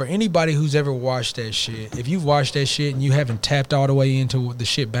 for anybody who's ever watched that shit, if you've watched that shit and you haven't tapped all the way into what the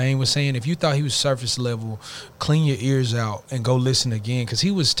shit Bane was saying, if you thought he was surface level, clean your ears out and go listen again. Because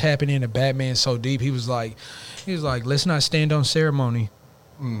he was tapping into Batman so deep. He was like, let's not stand on ceremony.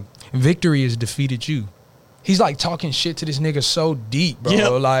 Victory has defeated you. He's like talking shit to this nigga so deep, bro.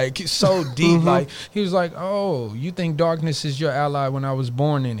 Yep. Like so deep. Like he was like, "Oh, you think darkness is your ally when I was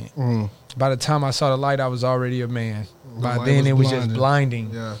born in it? By the time I saw the light, I was already a man. By then it was just blinding.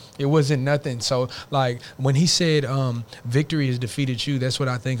 Yeah. It wasn't nothing." So like when he said victory has defeated you, that's what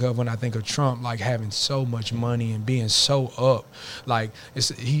I think of when I think of Trump, like having so much money and being so up. Like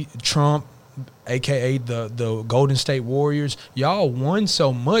Trump, AKA the Golden State Warriors, y'all won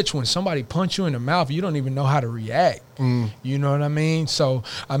so much. When somebody punch you in the mouth, you don't even know how to react. You know what I mean? So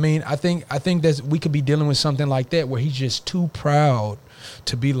I mean, I think that we could be dealing with something like that where he's just too proud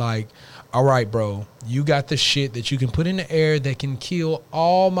to be like, all right, bro, you got the shit that you can put in the air that can kill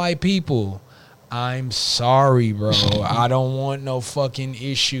all my people. I'm sorry, bro. I don't want no fucking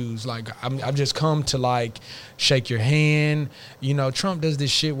issues. Like, I've just come to, like, shake your hand. You know, Trump does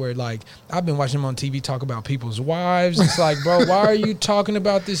this shit where, like, I've been watching him on TV talk about people's wives. It's like, bro, why are you talking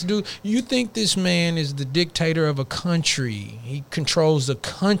about this dude? You think this man is the dictator of a country. He controls the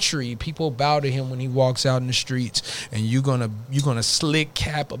country. People bow to him when he walks out in the streets. And you're gonna slick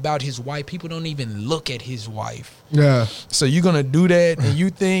cap about his wife. People don't even look at his wife. Yeah. So you're gonna do that, and you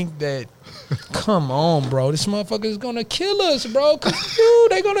think that, come on, bro, this motherfucker is gonna kill us, bro.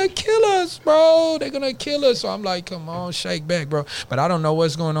 They're gonna kill us, bro. They're gonna kill us. So I'm like, come on, shake back, bro. But I don't know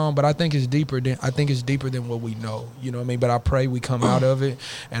what's going on, but I think it's deeper than what we know. You know what I mean? But I pray we come out of it,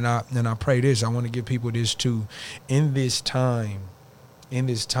 and I pray this. I want to give people this too. In this time,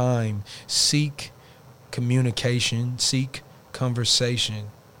 seek communication, seek conversation.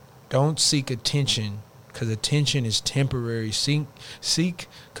 Don't seek attention, because attention is temporary. Seek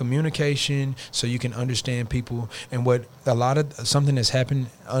communication so you can understand people. And what something that's happened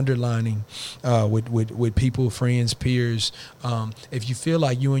underlining with people, friends, peers, if you feel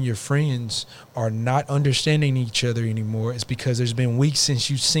like you and your friends are not understanding each other anymore, it's because there's been weeks since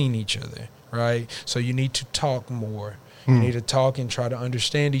you've seen each other, right? So you need to talk more. You need to talk and try to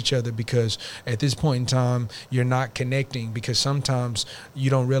understand each other, because at this point in time, you're not connecting, because sometimes you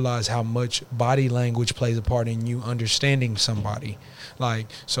don't realize how much body language plays a part in you understanding somebody. Like,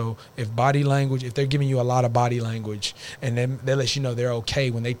 so if they're giving you a lot of body language, and then they let you know they're okay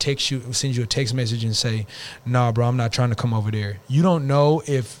when they send you a text message and say, nah, bro, I'm not trying to come over there. You don't know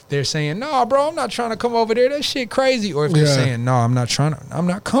if they're saying, nah, bro, I'm not trying to come over there. That shit crazy. Or if they're saying, no, I'm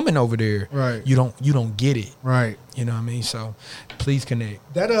not coming over there. Right. You don't get it. Right. You know what I mean? So please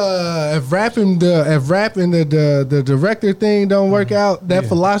connect. That if rapping the director thing don't work out, that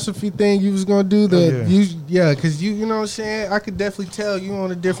philosophy thing you was gonna do, because you know what I'm saying, I could definitely tell you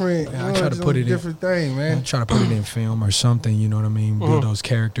on a different I try to put it different thing, man. I try to put it in film or something, you know what I mean? Build those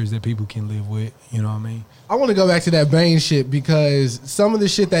characters that people can live with, you know what I mean? I want to go back to that Bane shit, because some of the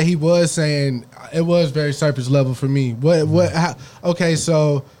shit that he was saying, it was very surface level for me. Okay,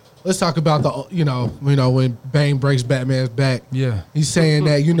 so let's talk about when Bane breaks Batman's back. Yeah, he's saying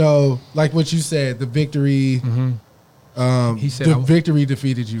that like what you said, the victory. He said the victory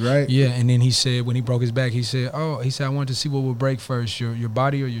defeated you, right? Yeah, and then he said when he broke his back, he said I wanted to see what would break first, your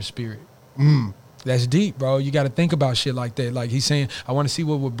body or your spirit. That's deep, bro. You got to think about shit like that. Like he's saying, I want to see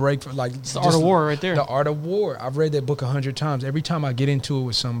what would break. It's the Art of War right there. The Art of War. I've read that book 100 times. Every time I get into it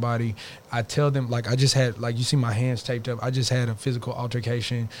with somebody, I tell them, like, I just had, like, you see my hands taped up. I just had a physical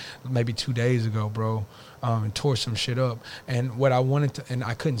altercation maybe 2 days ago, bro, and tore some shit up. And what I wanted to, and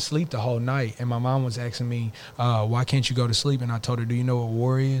I couldn't sleep the whole night. And my mom was asking me, why can't you go to sleep? And I told her, do you know what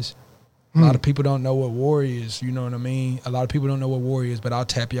war is? A lot of people don't know what war is, you know what I mean? A lot of people don't know what war is, but I'll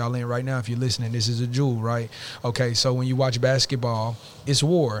tap y'all in right now if you're listening. This is a jewel, right? Okay, so when you watch basketball, it's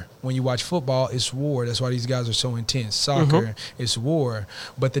war. When you watch football, it's war. That's why these guys are so intense. Soccer, it's war.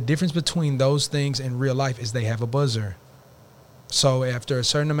 But the difference between those things in real life is they have a buzzer. So after a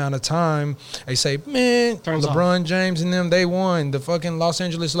certain amount of time, they say, man, LeBron James and them, they won. The fucking Los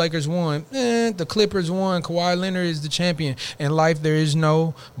Angeles Lakers won. The Clippers won. Kawhi Leonard is the champion. In life, there is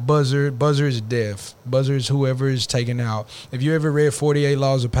no buzzer. Buzzer is death. Buzzer is whoever is taken out. If you ever read 48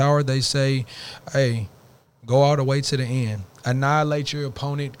 Laws of Power, they say, hey, go all the way to the end. Annihilate your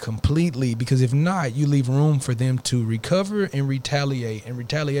opponent completely, because if not, you leave room for them to recover and retaliate. And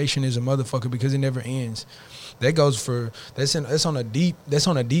retaliation is a motherfucker because it never ends. That goes for that's on a deep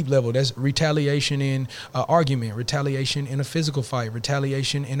level. That's retaliation in an argument, retaliation in a physical fight,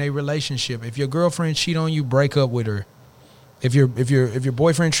 retaliation in a relationship. If your girlfriend cheat on you, break up with her. If your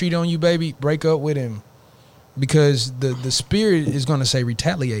boyfriend cheat on you, baby, break up with him, because the spirit is gonna say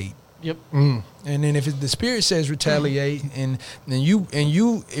retaliate. Yep. And then if the spirit says retaliate, and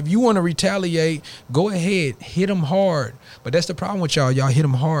if you want to retaliate, go ahead, hit them hard. But that's the problem with y'all. Y'all hit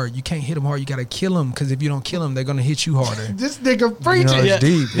them hard. You can't hit them hard. You got to kill them, because if you don't kill them, they're gonna hit you harder. This nigga preaching. You know, it's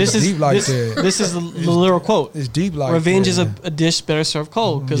deep. It's deep like that. This is the literal quote. It's deep like revenge that. is a dish better served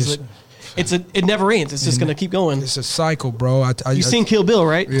cold, because it never ends. It's just gonna keep going. It's a cycle, bro. You've seen Kill Bill,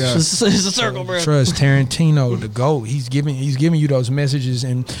 right? Yeah. It's a circle, bro. Trust Tarantino, the GOAT. He's giving you those messages,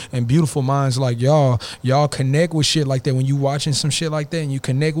 and beautiful minds like y'all connect with shit like that. When you watching some shit like that and you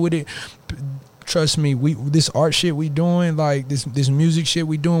connect with it, trust me, this art shit we doing, like this music shit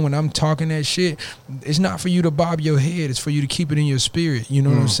we doing, when I'm talking that shit, it's not for you to bob your head. It's for you to keep it in your spirit. You know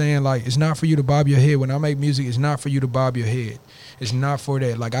what I'm saying? Like, it's not for you to bob your head. When I make music, it's not for you to bob your head. It's not for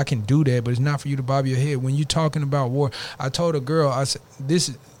that. Like, I can do that, but it's not for you to bob your head. When you talking about war, I told a girl, I said,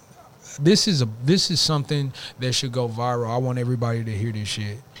 this is something that should go viral. I want everybody to hear this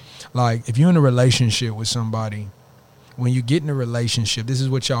shit. Like, if you're in a relationship with somebody, when you get in a relationship, this is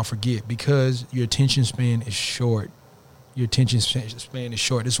what y'all forget, because your attention span is short. Your attention span is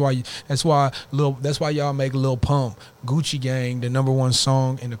short. That's why y'all make Lil Pump, Gucci Gang, the #1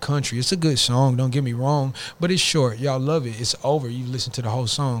 song in the country. It's a good song, don't get me wrong, but it's short. Y'all love it. It's over. You listen to the whole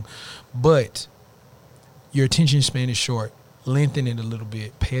song. But your attention span is short. Lengthen it a little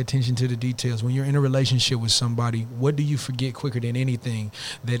bit. Pay attention to the details. When you're in a relationship with somebody, what do you forget quicker than anything?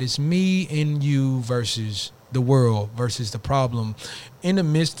 That it's me and you versus the world versus the problem. In the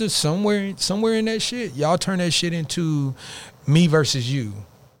midst of somewhere in that shit, y'all turn that shit into me versus you.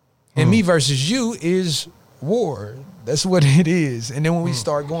 And me versus you is war. That's what it is. And then when we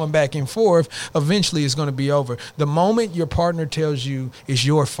start going back and forth, eventually it's going to be over. The moment your partner tells you it's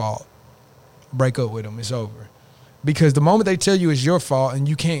your fault, break up with them. It's over. Because the moment they tell you it's your fault and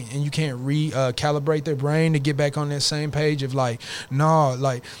you can't recalibrate their brain to get back on that same page of like, no,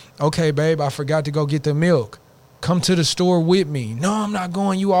 like, okay, babe, I forgot to go get the milk. Come to the store with me. No, I'm not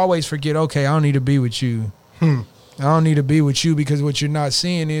going. You always forget. Okay, I don't need to be with you. I don't need to be with you, because what you're not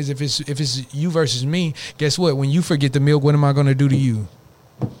seeing is if it's you versus me, guess what? When you forget the milk, what am I going to do to you?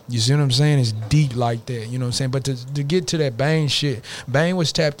 You see what I'm saying? It's deep like that. You know what I'm saying? But to get to that Bane shit, Bane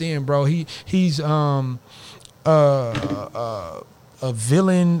was tapped in, bro. He's a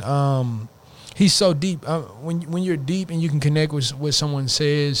villain. He's so deep. When you're deep and you can connect with what someone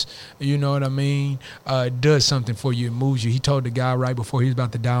says, you know what I mean, it does something for you. It moves you. He told the guy right before he was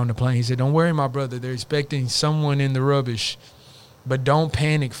about to die on the plane, he said, don't worry, my brother. They're expecting someone in the rubbish, but don't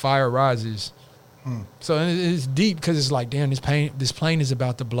panic. Fire rises. So it's deep, because it's like, damn, this plane is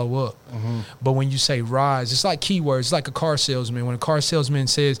about to blow up. But when you say rise, it's like keywords. It's like a car salesman. When a car salesman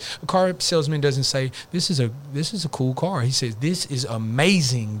doesn't say, this is a cool car. He says, this is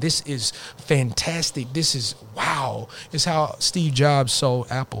amazing. This is fantastic. This is wow. It's how Steve Jobs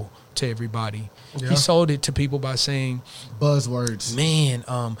sold Apple to everybody. Yeah. He sold it to people by saying buzzwords. Man,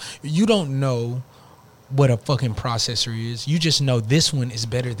 you don't know what a fucking processor is. You just know this one is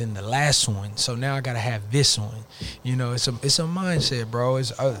better than the last one, so now I gotta have this one. You know, it's a mindset, bro.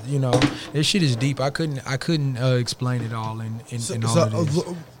 It's this shit is deep. I couldn't explain it all in all of this.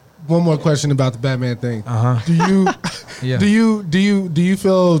 One more question about the Batman thing. Do you Yeah. do you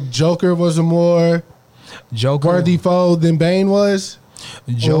feel Joker was a more worthy foe than Bane was?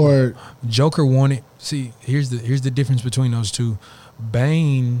 Joker wanted. See, here's the difference between those two.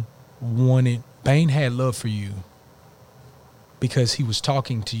 Bane had love for you because he was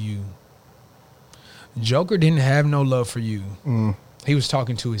talking to you. Joker didn't have no love for you. He was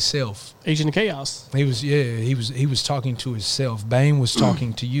talking to himself. Agent of Chaos. He was talking to himself. Bane was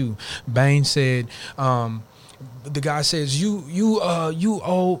talking to you. Bane said, the guy says, you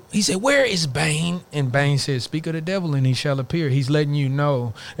owe. He said, where is Bane? And Bane said, speak of the devil and he shall appear. He's letting you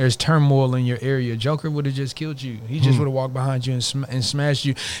know there's turmoil in your area. Joker would have just killed you. He just would have walked behind you and smashed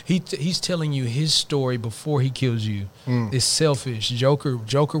you. He's telling you his story before he kills you. It's selfish. Joker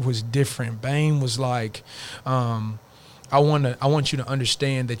was different. Bane was like, I want you to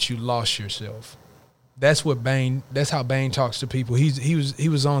understand that you lost yourself. That's how Bane talks to people. He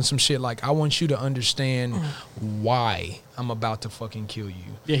was on some shit like, I want you to understand why I'm about to fucking kill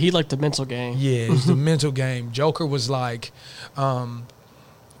you. Yeah, he liked the mental game. Yeah, it's the mental game. Joker was like, my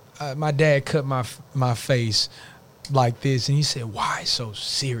dad cut my face like this, and he said, why so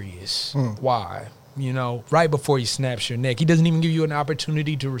serious? Why? You know, right before he snaps your neck. He doesn't even give you an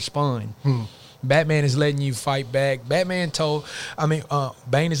opportunity to respond. Batman is letting you fight back. Bane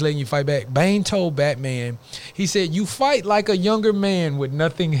is letting you fight back. Bane told Batman, he said, you fight like a younger man with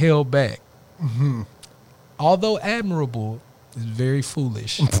nothing held back. Although admirable, is very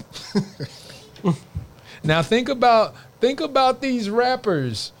foolish. Now think about these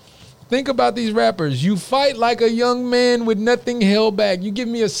rappers. Think about these rappers. You fight like a young man with nothing held back. You give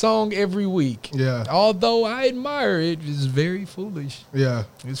me a song every week. Yeah. Although I admire it, it's very foolish. Yeah.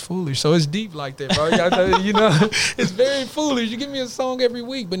 It's foolish. So it's deep like that, bro. You know, it's very foolish. You give me a song every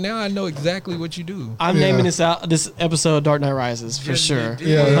week, but now I know exactly what you do. I'm naming this episode Dark Knight Rises for sure.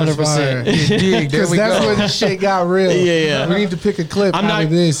 Yeah, 100%. Because that's where the shit got real. Yeah. We need to pick a clip out of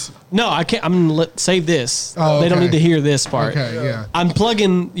this. No, I can't. I'm gonna save this. Oh, okay. They don't need to hear this part. Okay, yeah. I'm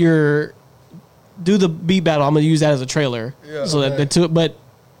plugging do the beat battle. I'm gonna use that as a trailer. Yeah. So that the two, but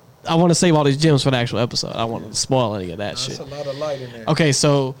I want to save all these gems for the actual episode. I don't want to spoil any of that shit. That's a lot of light in there. Okay,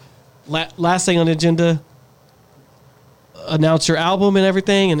 so last thing on the agenda. Announce your album and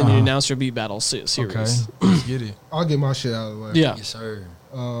everything, and then you announce your beat battle series. Okay, let's get it. I'll get my shit out of the way. Yeah. Yes, sir.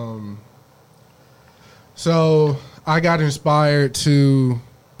 So I got inspired to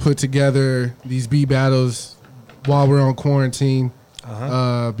put together these beat battles while we're on quarantine.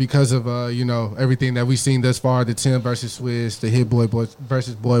 because of everything that we've seen thus far, the Tim versus Swizz, the Hit Boy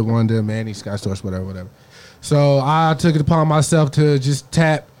versus Boy Wonder, Manny, Scott Storch, whatever. So I took it upon myself to just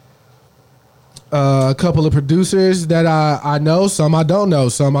tap a couple of producers that I know, some I don't know,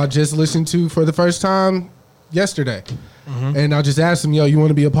 some I just listened to for the first time yesterday. And I just asked them, you want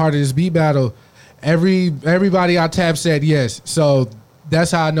to be a part of this beat battle? Everybody I tapped said yes. So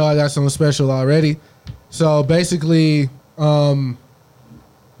that's how I know I got something special already. So basically, we'll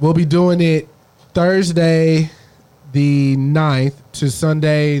be doing it Thursday the 9th to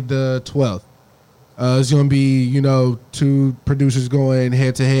Sunday the 12th. It's going to be, 2 producers going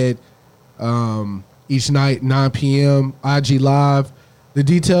head-to-head each night, 9 p.m., IG Live. The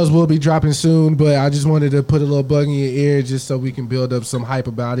details will be dropping soon, but I just wanted to put a little bug in your ear just so we can build up some hype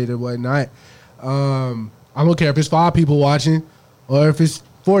about it and whatnot. I don't care if it's 5 people watching or if it's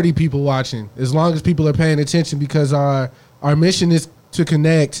 40 people watching, as long as people are paying attention, because our mission is to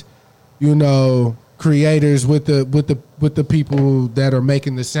connect, creators with the people that are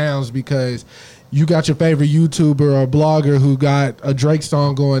making the sounds, because you got your favorite YouTuber or blogger who got a Drake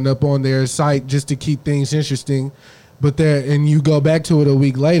song going up on their site just to keep things interesting, and you go back to it a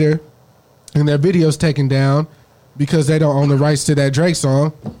week later and their video's taken down because they don't own the rights to that Drake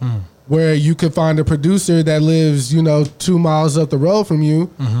song. Where you could find a producer that lives, 2 miles up the road from you,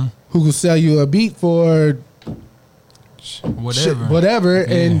 who will sell you a beat for whatever,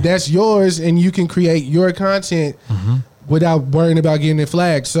 and that's yours, and you can create your content without worrying about getting it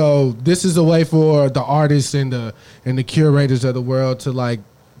flagged. So this is a way for the artists and the curators of the world to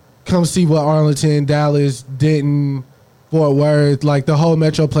come see what Arlington, Dallas, Denton, Fort Worth, the whole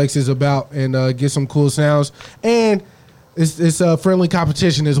Metroplex is about, and get some cool sounds. And it's a friendly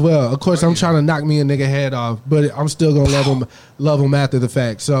competition as well. Of course, I'm trying to knock me a nigga head off, but I'm still gonna love him after the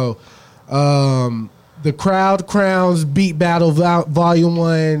fact. So, the Crowd Crowns Beat Battle Volume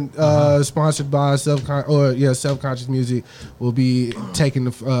 1, sponsored by Self-Conscious Music, will be taking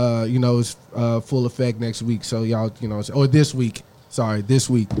its full effect next week. So y'all, or this week. Sorry, this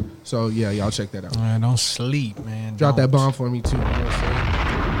week. So yeah, y'all check that out. Man, don't sleep, man. Drop that bomb for me too.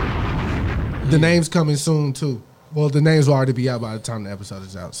 The name's coming soon too. Well, the names will already be out by the time the episode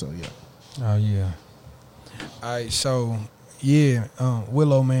is out, so yeah. Oh, yeah. All right, so, yeah,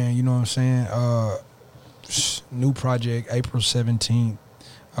 Willow, man, you know what I'm saying? New project, April 17th.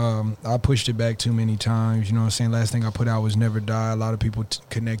 I pushed it back too many times, you know what I'm saying? Last thing I put out was Never Die. A lot of people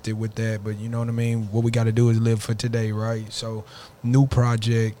connected with that, but you know what I mean? What we got to do is live for today, right? So, new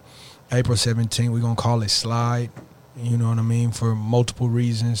project, April 17th. We're going to call it Slide. You know what I mean? For multiple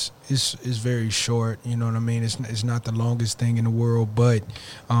reasons. It's very short. You know what I mean? It's not the longest thing in the world, but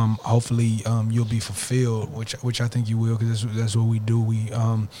hopefully you'll be fulfilled, which I think you will, because that's what we do.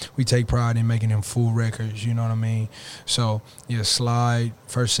 We take pride in making them full records. You know what I mean? So yeah, Slide,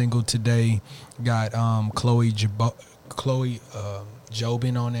 first single today. Got Chloe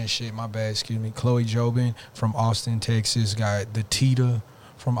Jobin on that shit. My bad. Excuse me. Chloe Jobin from Austin, Texas. Got the Tita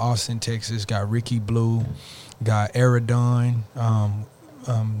from Austin, Texas. Got Ricky Blue. Got Aradon,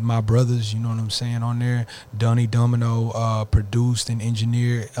 my brothers, you know what I'm saying, on there. Donnie Domino produced and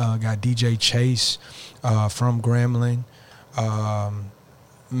engineered. Got DJ Chase from Gremlin.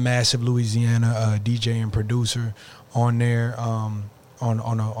 Massive Louisiana DJ and producer on there.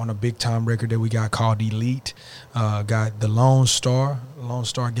 On a big time record that we got called Elite. Got the Lone Star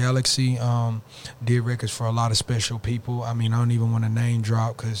Galaxy. Did records for a lot of special people. I mean, I don't even want to name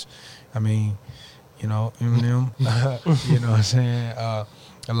drop because, I mean, Eminem. You know what I'm saying? A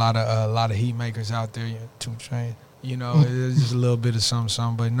lot of heat makers out there. 2 Chainz. It's just a little bit of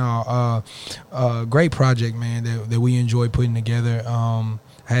something. But no, great project, man. That we enjoy putting together. I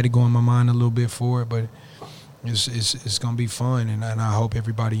had to go in my mind a little bit for it, but it's gonna be fun, and I hope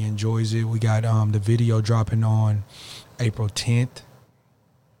everybody enjoys it. We got the video dropping on April 10th.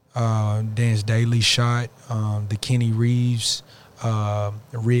 Dance Daily shot. The Kenny Reeves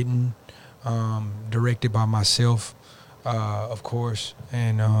written. Directed by myself, of course,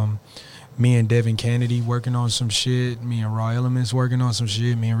 and me and Devin Kennedy working on some shit. Me and Raw Elements working on some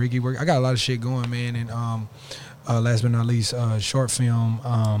shit. Me and Ricky I got a lot of shit going, man. And last but not least, short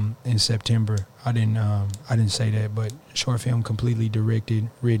film in September. I didn't say that, but short film completely directed,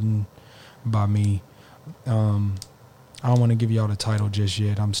 written by me. I don't want to give y'all the title just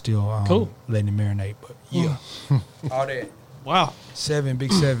yet. I'm still cool. Letting it marinate, but yeah, all that. Wow. 7,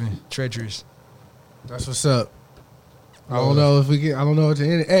 Big 7, Treacherous. That's what's up. I don't know if we get. I don't know what to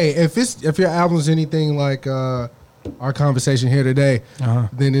end. Hey, if your album's anything like our conversation here today,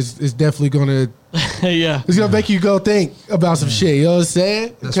 then it's definitely gonna Yeah. it's gonna make you go think about some shit. You know what I'm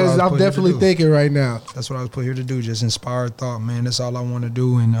saying? That's what I Because was I'm put here to definitely do. thinking right now. That's what I was put here to do, just inspire thought, man. That's all I want to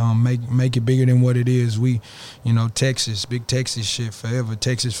do, and make it bigger than what it is. We, Texas, big Texas shit forever.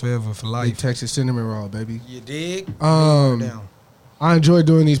 Texas forever for Big life. Texas cinnamon roll, baby. You dig? I enjoy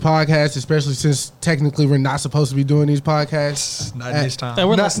doing these podcasts, especially since technically we're not supposed to be doing these podcasts. Not this time. Hey,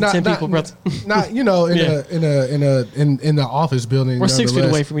 we're less than 10 people, brother. Not in Yeah. the office building. We're 6 feet nonetheless.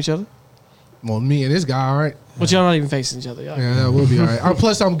 away from each other. Well, me and this guy, all right. But y'all not even facing each other. Y'all. Yeah, we'll be all right.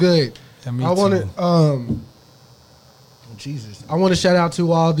 Plus, I'm good. Yeah, me I want too. to. Jesus, I want to shout out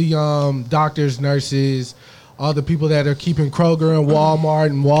to all the doctors, nurses, all the people that are keeping Kroger and Walmart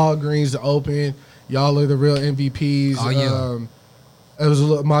and Walgreens open. Y'all are the real MVPs. Oh, yeah. It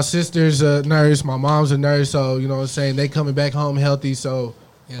was my sister's a nurse, my mom's a nurse, so you know what I'm saying. They coming back home healthy, so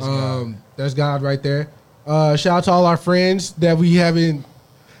Yes, God. there's God right there. Shout out to all our friends that we haven't.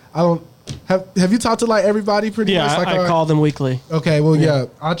 Have you talked to like everybody pretty Yeah, much? Like I call them weekly. Okay, well, yeah,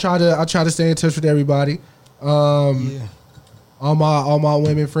 I try to stay in touch with everybody. All my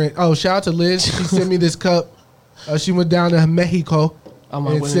women friends. Oh, shout out to Liz. She sent me this cup. She went down to Mexico All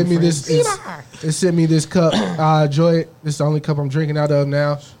my and women sent me friends. this. Sent me this cup. I enjoy it. This is the only cup I'm drinking out of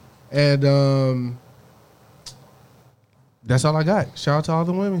now, and that's all I got. Shout out to all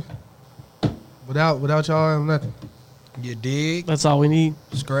the women. Without y'all, I'm nothing. You dig? That's all we need.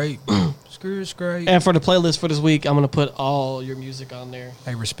 Scrape. Scrape. And for the playlist for this week, I'm gonna put all your music on there,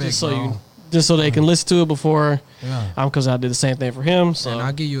 Hey, respect, just so bro. just so they can listen to it before. Yeah. Because I did the same thing for him. So And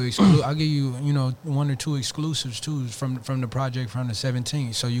I'll give you I'll give you, 1 or 2 exclusives too from the project from the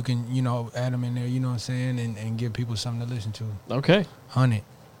 17th. So you can, add them in there, you know what I'm saying, and give people something to listen to. okay, 100.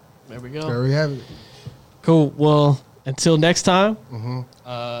 there we go. There we have it. Cool. Well, until next time,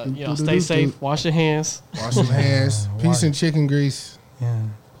 Mm-hmm. stay safe. Wash your hands. Wash some hands. Peace and chicken grease. Yeah.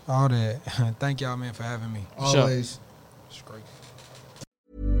 All that. Thank y'all, man, for having me. Sure. Always. Scrape.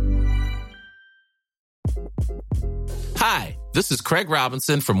 Hi, this is Craig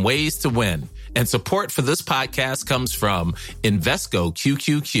Robinson from Ways to Win, and support for this podcast comes from Invesco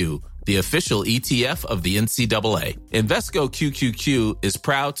QQQ, the official ETF of the NCAA. Invesco QQQ is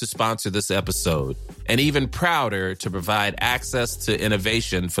proud to sponsor this episode, and even prouder to provide access to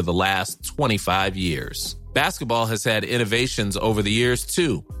innovation for the last 25 years. Basketball has had innovations over the years,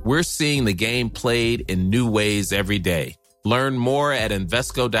 too. We're seeing the game played in new ways every day. Learn more at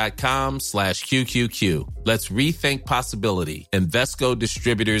Invesco.com/QQQ. Let's rethink possibility. Invesco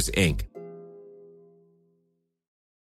Distributors, Inc.